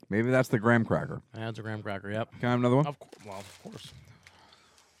 Maybe that's the graham cracker. that's a graham cracker. Yep. Can I have another one? Of course.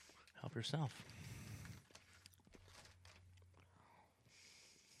 Help yourself.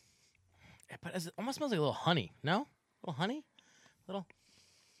 Yeah, but it almost smells like a little honey. No, a little honey, little.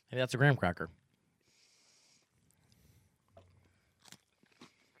 Maybe that's a graham cracker.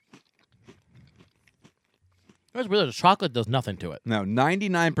 It's weird. The chocolate does nothing to it, No,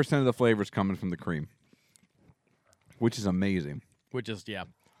 99% of the flavor is coming from the cream, which is amazing. which is yeah.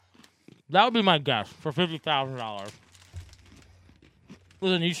 That would be my guess for $50,000.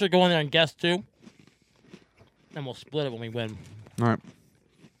 Listen, you should go in there and guess too, and we'll split it when we win. All right.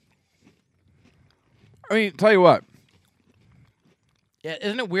 I mean, tell you what. Yeah,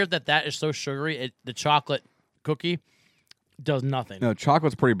 isn't it weird that is so sugary? The chocolate cookie does nothing. No,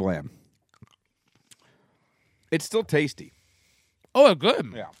 chocolate's pretty bland. It's still tasty. Oh,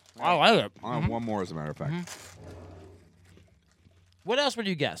 good. Yeah. I like it. I'll have one more, as a matter of fact. What else would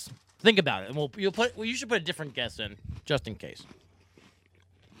you guess? Think about it, and you should put a different guess in just in case.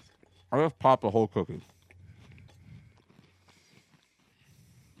 I'll just pop the whole cookie.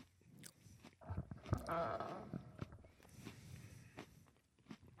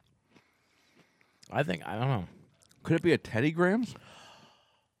 I don't know. Could it be a Teddy Grahams?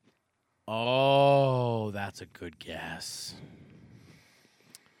 Oh, that's a good guess.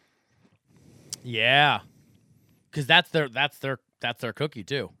 Yeah, because that's their cookie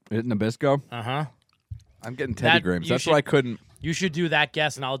too. Is it Nabisco? Uh-huh. I'm getting Teddy That- Grahams. you That's what I couldn't. You should do that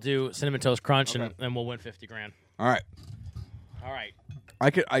guess, and I'll do cinnamon toast crunch, and we'll win $50,000. All right. All right,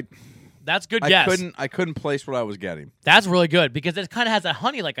 I that's good guess. I couldn't place what I was getting. That's really good because it kind of has that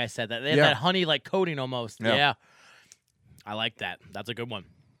honey, like I said, that they have Yeah. that honey like coating almost. Yeah. Yeah, I like that. That's a good one.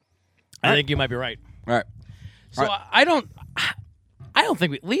 All I right. think you might be right. All right. So All right. I don't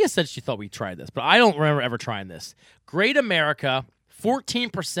think Leah said she thought we tried this, but I don't remember ever trying this. Great America,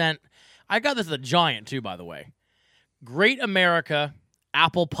 14%. I got this at the Giant too, by the way. Great America,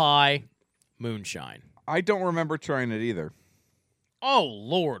 apple pie, moonshine. I don't remember trying it either. Oh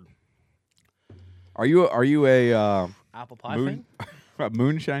Lord, Are you a apple pie moon, thing. a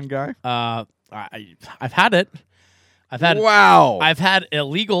moonshine guy? I've had it. Wow. I've had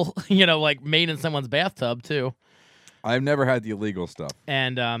illegal, like made in someone's bathtub too. I've never had the illegal stuff.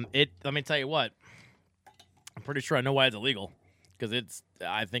 And let me tell you what, I'm pretty sure I know why it's illegal because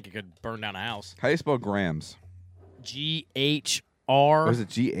I think it could burn down a house. How do you spell grams? GHR. Was it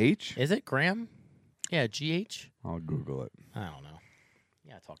GH? Is it Graham? Yeah, GH. I'll Google it. I don't know.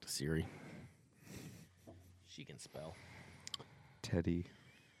 Yeah, talk to Siri. She can spell. Teddy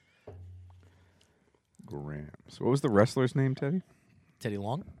Grahams. What was the wrestler's name, Teddy? Teddy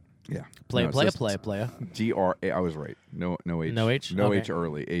Long. Yeah. Play, No, it's play, just play, play. GRA. I was right. No H. No H? No Okay. H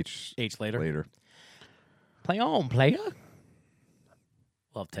early. H Later. later. Play on, player.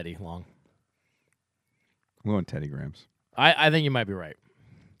 Love Teddy Long. I'm going Teddy Grahams. I think you might be right.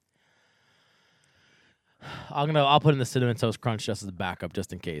 I'll put in the cinnamon toast crunch just as a backup,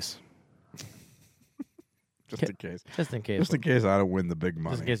 just in case. Just in case. Just in case. Just in case I don't win the big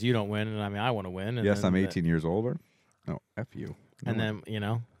money. Just in case you don't win, and I want to win. And Yes, then I'm 18 years older. No, F you. And No.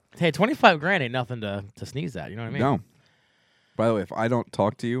 then hey, $25,000 ain't nothing to sneeze at. You know what I mean? No. By the way, if I don't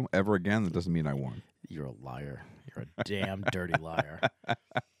talk to you ever again, that doesn't mean I won. You're a liar. You're a damn dirty liar.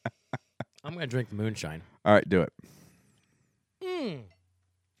 I'm gonna drink the moonshine. All right, do it.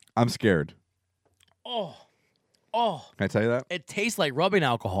 I'm scared. Oh, Can I tell you that? it tastes like rubbing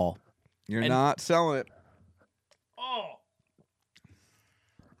alcohol. You're And- not selling it. Oh,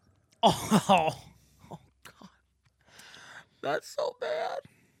 God, that's so bad.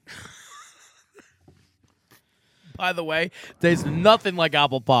 By the way, tastes nothing like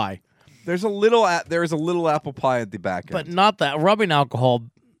apple pie. There's a little apple pie at the back end. But not that rubbing alcohol.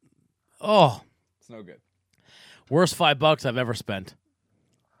 Oh, It's no good. worst $5 I've ever spent.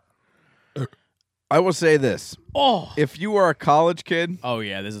 I will say this. Oh. If you are a college kid, Oh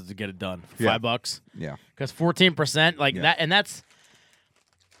yeah, this is to get it done for Yeah. $5. yeah. Because 14%, like Yeah. that, and that's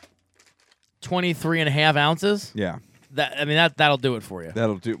 23.5 ounces. Yeah. That'll do it for you.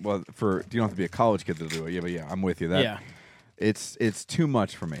 That'll do well for you don't have to be a college kid to do it. Yeah, but yeah, I'm with you. That Yeah, it's too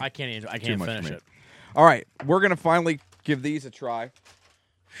much for me. I can't Too finish much for me. it. All right, we're gonna finally give these a try.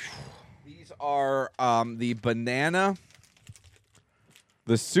 These are the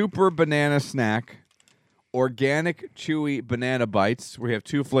super banana snack, organic chewy banana bites. We have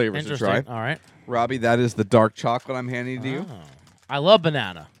 2 flavors to Interesting. try. All right. Robbie, that is the dark chocolate I'm handing to you. Oh. I love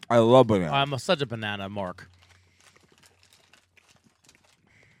banana. I love banana. I'm such a banana mark.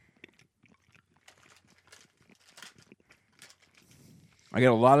 I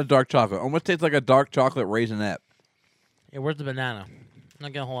get a lot of dark chocolate. Almost tastes like a dark chocolate raisinette. Yeah, where's the banana? Not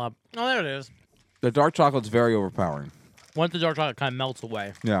getting a whole lot. Oh, there it is. The dark chocolate's very overpowering. Once the dark chocolate kind of melts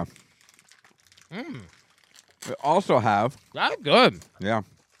away. Yeah. We also have, That's good. yeah,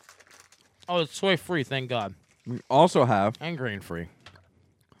 Oh, it's soy free, thank God. we also have And grain free.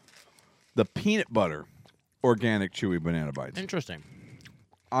 the peanut butter organic chewy banana bites. Interesting.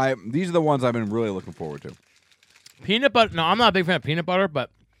 These are the ones I've been really looking forward to. Peanut butter. No, I'm not a big fan of peanut butter, but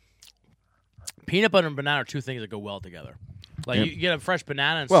peanut butter and banana are 2 things that go well together. Like Yeah. you get a fresh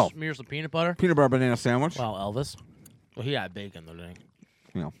banana and Well- smear some peanut butter. Peanut butter banana sandwich. Well, Elvis. Well, he had bacon though, didn't he?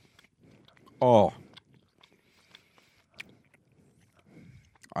 You know. Oh.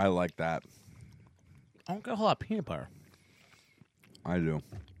 I like that. I don't get a whole lot of peanut butter. I do.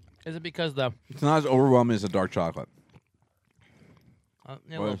 Is it because the It's not as overwhelming as the dark chocolate. yeah, a But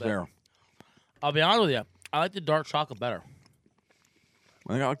little it's bit. there. I'll be honest with you. I like the dark chocolate better.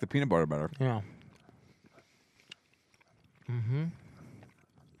 I think I like the peanut butter better. Yeah.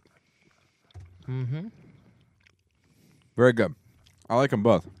 Very good. I like them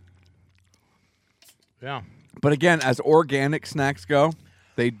both. Yeah. But again, as organic snacks go,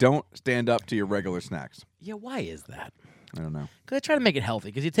 they don't stand up to your regular snacks. Yeah. Why is that? I don't know. Because I try to make it healthy.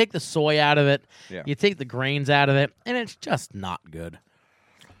 Because you take the soy out of it, Yeah. you take the grains out of it, and it's just not good.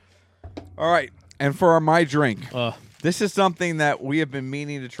 All right. And for my drink, Ugh. this is something that we have been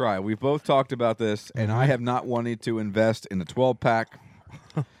meaning to try. We've both talked about this, and I have not wanted to invest in a 12-pack,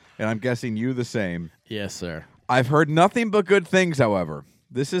 and I'm guessing you the same. Yes, sir. I've heard nothing but good things, however.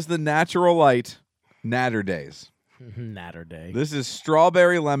 This is the Natural Light Natter Days. Natter day. This is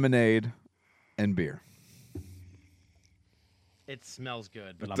strawberry lemonade and beer. It smells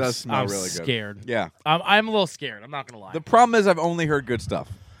good, but It I'm, does smell I'm really good. scared. Yeah. I'm a little scared. I'm not going to lie. The problem is I've only heard good stuff.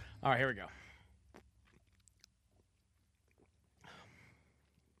 All right, here we go.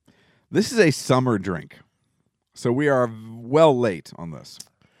 This is a summer drink, so we are well late on this.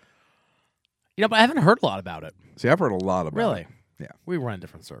 You know, but I haven't heard a lot about it. See, I've heard a lot about Really? it. Yeah, We run in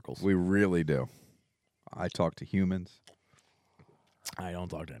different circles. we really do. I talk to humans. I don't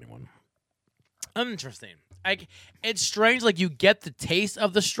talk to anyone. Interesting. It's strange. Like you get the taste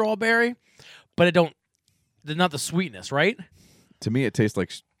of the strawberry, but not the sweetness, right? To me, it tastes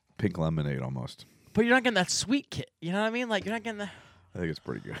like pink lemonade almost. But you're not getting that sweet kit. You know what I mean? Like you're not getting the. I think it's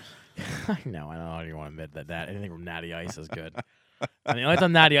pretty good. I know. I don't even want to admit that anything from Natty Ice is good. I mean, the only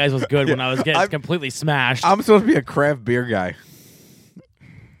time Natty Ice was good when I was getting completely smashed. I'm supposed to be a craft beer guy.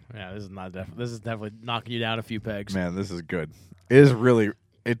 Yeah, this is not. This is definitely knocking you down a few pegs. Man, this is good. It is really.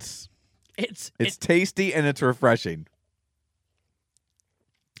 It's It's tasty and it's refreshing.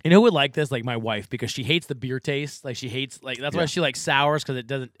 You know who would like this? Like my wife, because she hates the beer taste. Like she hates that's why Yeah. she likes sours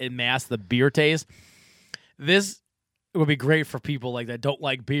because it masks the beer taste. This would be great for people like that don't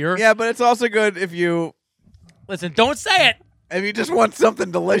like beer. Yeah, but it's also good if you Listen, don't say it. just want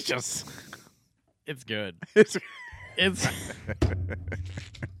something delicious. It's good. It's It's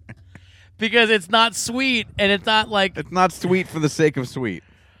because it's not sweet and it's not like not sweet for the sake of sweet.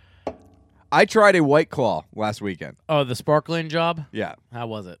 I tried a White Claw last weekend. the sparkling job. Yeah, How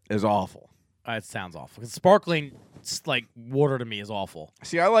was it? it was awful. It sounds awful. 'Cause sparkling like water to me is awful.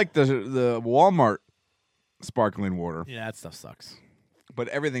 See, I like the Walmart sparkling water, Yeah, that stuff sucks. but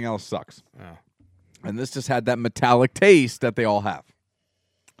everything else sucks. Yeah. And this just had that metallic taste that they all have.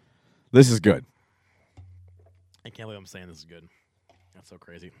 This is good. I can't believe I'm saying this is good. That's so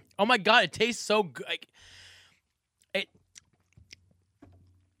crazy. Oh my god, it tastes so good.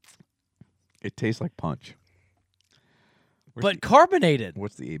 It tastes like punch. But carbonated.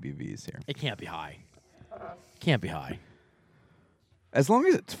 What's the ABVs here? It can't be high. Can't be high. As long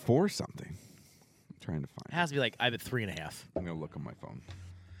as it's for something. I'm trying to It find. has to be like I bet 3.5. I'm gonna look on my phone.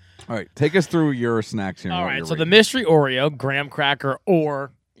 All right, take us through your snacks here. All right, so the mystery Oreo, graham cracker,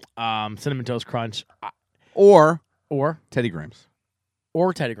 or cinnamon toast crunch, or Teddy Grahams.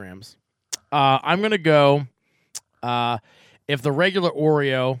 I'm gonna go. If the regular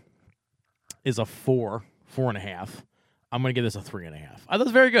Oreo is a 4.5, I'm gonna give this a 3.5. I thought it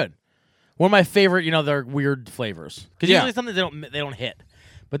was very good. One of my favorite, they're weird flavors because usually something they don't hit,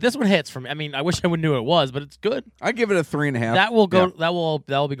 but this one hits for me. I mean, I wish I would knew what it was, but it's good. I give it a 3.5. That will go. Yeah. That will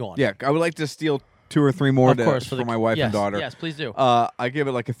be gone. Yeah, I would like to steal 2 or 3 more of course, for my wife and daughter. Yes, please do. I give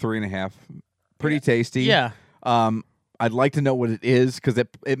it like a 3.5. Pretty tasty. Yeah. I'd like to know what it is because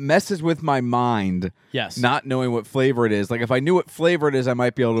it messes with my mind. Yes. Not knowing what flavor it is. Like if I knew what flavor it is, I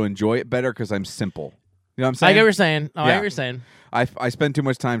might be able to enjoy it better because I'm simple. You know what I'm saying? I get what you're saying. I get what you're saying. I spend too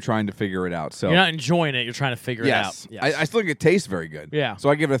much time trying to figure it out. So you're not enjoying it. You're trying to figure it out. Yes. I still think it tastes very good. Yeah. So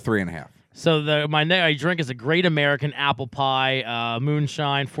I give it a 3.5. So my drink is a Great American Apple Pie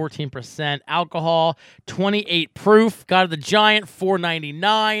Moonshine, 14% alcohol, 28 proof. Got it at the Giant,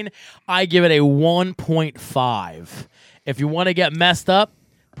 $4.99. I give it a 1.5. If you want to get messed up,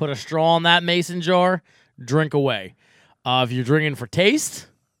 put a straw in that mason jar, drink away. If you're drinking for taste,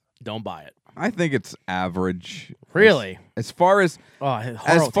 don't buy it. I think it's average. Really? As far as the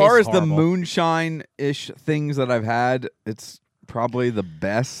horrible. moonshine-ish things that I've had, it's probably the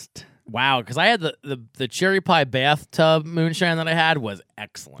best. Wow, because I had the cherry pie bathtub moonshine that I had was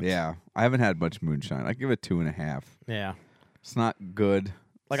excellent. Yeah, I haven't had much moonshine. I give it 2.5. Yeah. It's not good.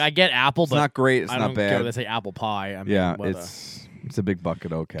 Like I get apple, but It's not great. It's I not don't care bad. what they say apple pie. I mean, Yeah, what it's a big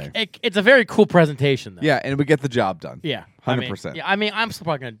bucket. Okay. it's a very cool presentation, though. Yeah, and we get the job done. Yeah. 100%. I mean, I'm still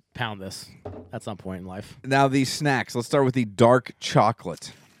probably going to pound this at some point in life. Now these snacks. Let's start with the dark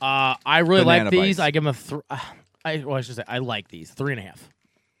chocolate. I really Banana like these. bites. I give them I should say I like these. 3.5.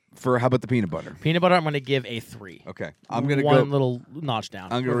 For how about the peanut butter? Peanut butter, I'm going to give a 3. Okay, I'm gonna one go. little notch down.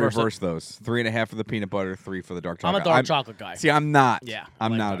 I'm gonna Reverse it. reverse those. 3.5 for the peanut butter, 3 for the dark I'm chocolate. a dark chocolate guy. See, I'm not. Yeah, I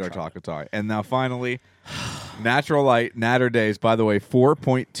I'm like not a dark dark chocolate guy. And now finally, Natural Light Natter Days. By the way,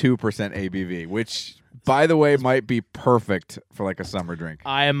 4.2% ABV, which by the way might be perfect for like a summer drink.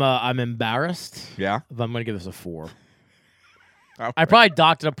 I'm embarrassed. Yeah. But I'm going to give this a 4. All I probably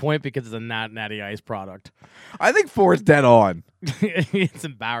docked it a point because it's a Natty Ice product. I think 4 is dead on. It's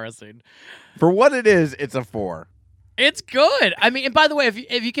embarrassing. For what it is, it's a 4. It's good. I mean, and by the way,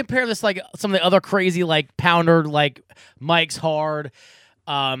 if you compare this like some of the other crazy like Pounder, like Mike's Hard,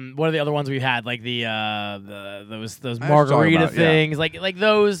 what are the other ones we've had? Like those margarita about, yeah. things, like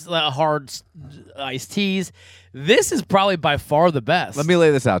those hard iced teas. This is probably by far the best. Let me lay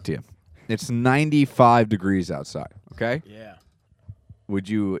this out to you. It's 95 degrees outside. Okay. Yeah. Would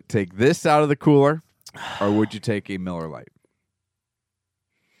you take this out of the cooler, or would you take a Miller Lite?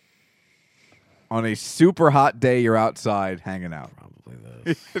 On a super hot day, you're outside hanging out. Probably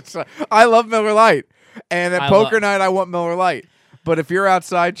this. I love Miller Lite, and at I poker night, I want Miller Lite. But if you're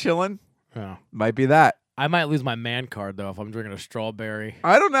outside chilling, Yeah. might be that. I might lose my man card though if I'm drinking a strawberry.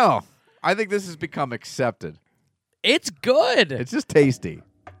 I don't know. I think this has become accepted. It's good. It's just tasty.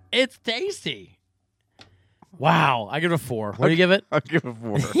 It's tasty. Wow, I give it a 4. What do you give it? I'll give it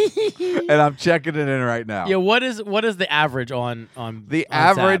 4, and I'm checking it in right now. Yeah, what is the average on The Untappd?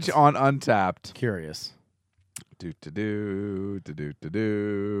 average on Untapped. Curious. It's a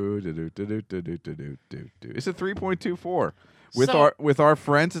 3.24. With our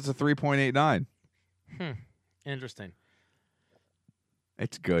friends, it's a 3.89. Interesting.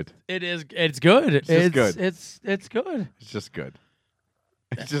 It's good. It is. It's good. It's just good. It's good. It's just good.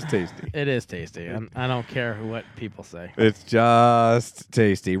 It's just tasty. It is tasty. I don't care what people say. It's just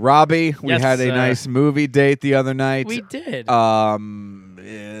tasty. Robbie, we Yes, had a nice movie date the other night. We did.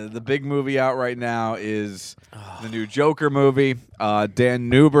 The big movie out right now is the new Joker movie. Dan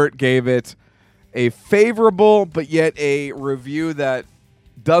Newbert gave it a favorable, but yet a review that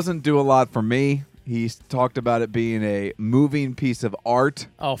doesn't do a lot for me. He talked about it being a moving piece of art.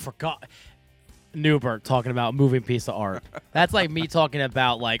 Oh, for God. Newbert talking about moving piece of art. That's like me talking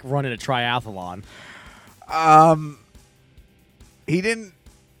about like running a triathlon.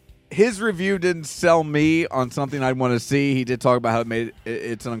 His review didn't sell me on something I'd want to see. He did talk about how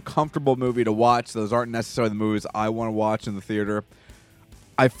it's an uncomfortable movie to watch. Those aren't necessarily the movies I want to watch in the theater.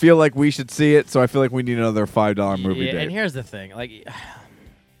 I feel like we should see it, so I feel like we need another $5 movie Yeah, date. and here's the thing, like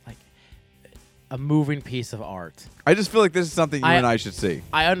a moving piece of art. I just feel like this is something you and I should see.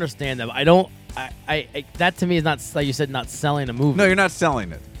 I understand that, but I don't. I that to me is not, like you said, not selling a movie. No, you're not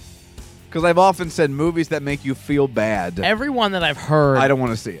selling it. Because I've often said movies that make you feel bad. Everyone that I've heard, I don't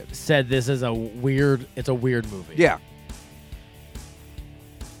want to see it. Said this is it's a weird movie. Yeah.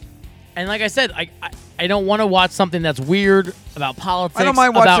 And like I said, I don't want to watch something that's weird about politics, I don't mind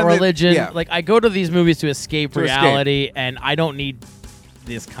about watching religion. yeah. Like I go to these movies to escape To escape. reality, and I don't need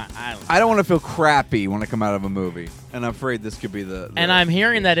this kind. I don't want to feel crappy when I come out of a movie, and I'm afraid this could be the And I'm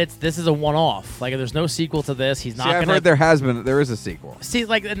hearing that this is a one-off. Like there's no sequel to this. He's not I've gonna. heard there is a sequel. See,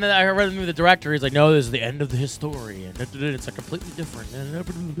 like, and then I read the movie. The director, he's like, "No, this is the end of his story, and it's like completely different."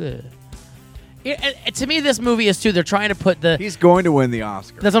 And to me, this movie is too. They're trying to put the. He's going to win the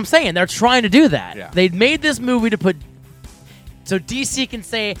Oscar. That's what I'm saying. They're trying to do that. Yeah. They made this movie to put. So DC can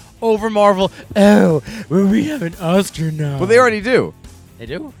say over Marvel, "Oh, well, we have an Oscar now." Well, they already do. They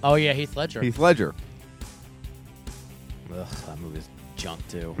do. Oh yeah, Heath Ledger. Heath Ledger. Ugh, that movie's junk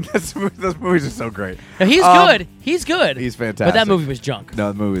too. Those movies are so great. No, he's good. He's good. He's fantastic. But that movie was junk.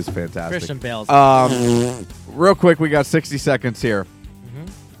 No, the movie is fantastic. Christian Bale's. Real quick, we got 60 seconds here.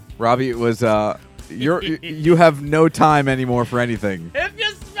 Robbie, it was you have no time anymore for anything. If you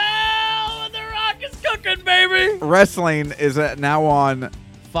smell what The Rock is cooking, baby. Wrestling is now on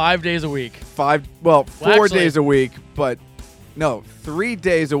 5 days a week. 4 actually- days a week, but no, 3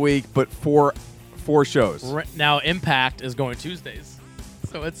 days a week, but four shows. Now Impact is going Tuesdays,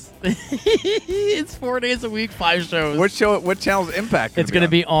 so it's it's 4 days a week, 5 shows. What channel's Impact? It's going to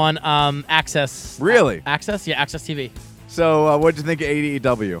be on Access. Really? Access? Yeah, Access TV. So, what'd you think of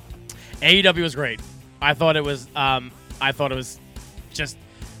AEW? AEW was great. I thought it was just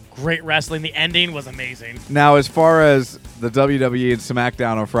great wrestling. The ending was amazing. Now, as far as the WWE and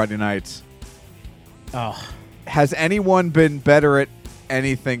SmackDown on Friday nights, has anyone been better at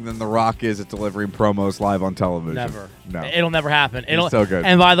anything than The Rock is at delivering promos live on television? Never. No. It'll never happen. He's so good.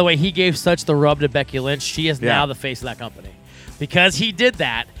 And by the way, he gave such the rub to Becky Lynch. She is Yeah. now the face of that company because he did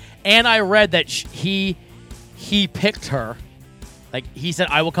that. And I read that he picked her. Like he said,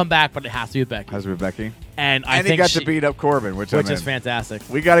 I will come back, but it has to be with Becky. Has to be Becky. And I And think he got to beat up Corbin, which is I'm in. fantastic.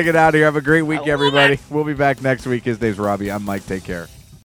 We got to get out of here. Have a great week, I love everybody. it. We'll be back next week. His name's Robbie. I'm Mike. Take care.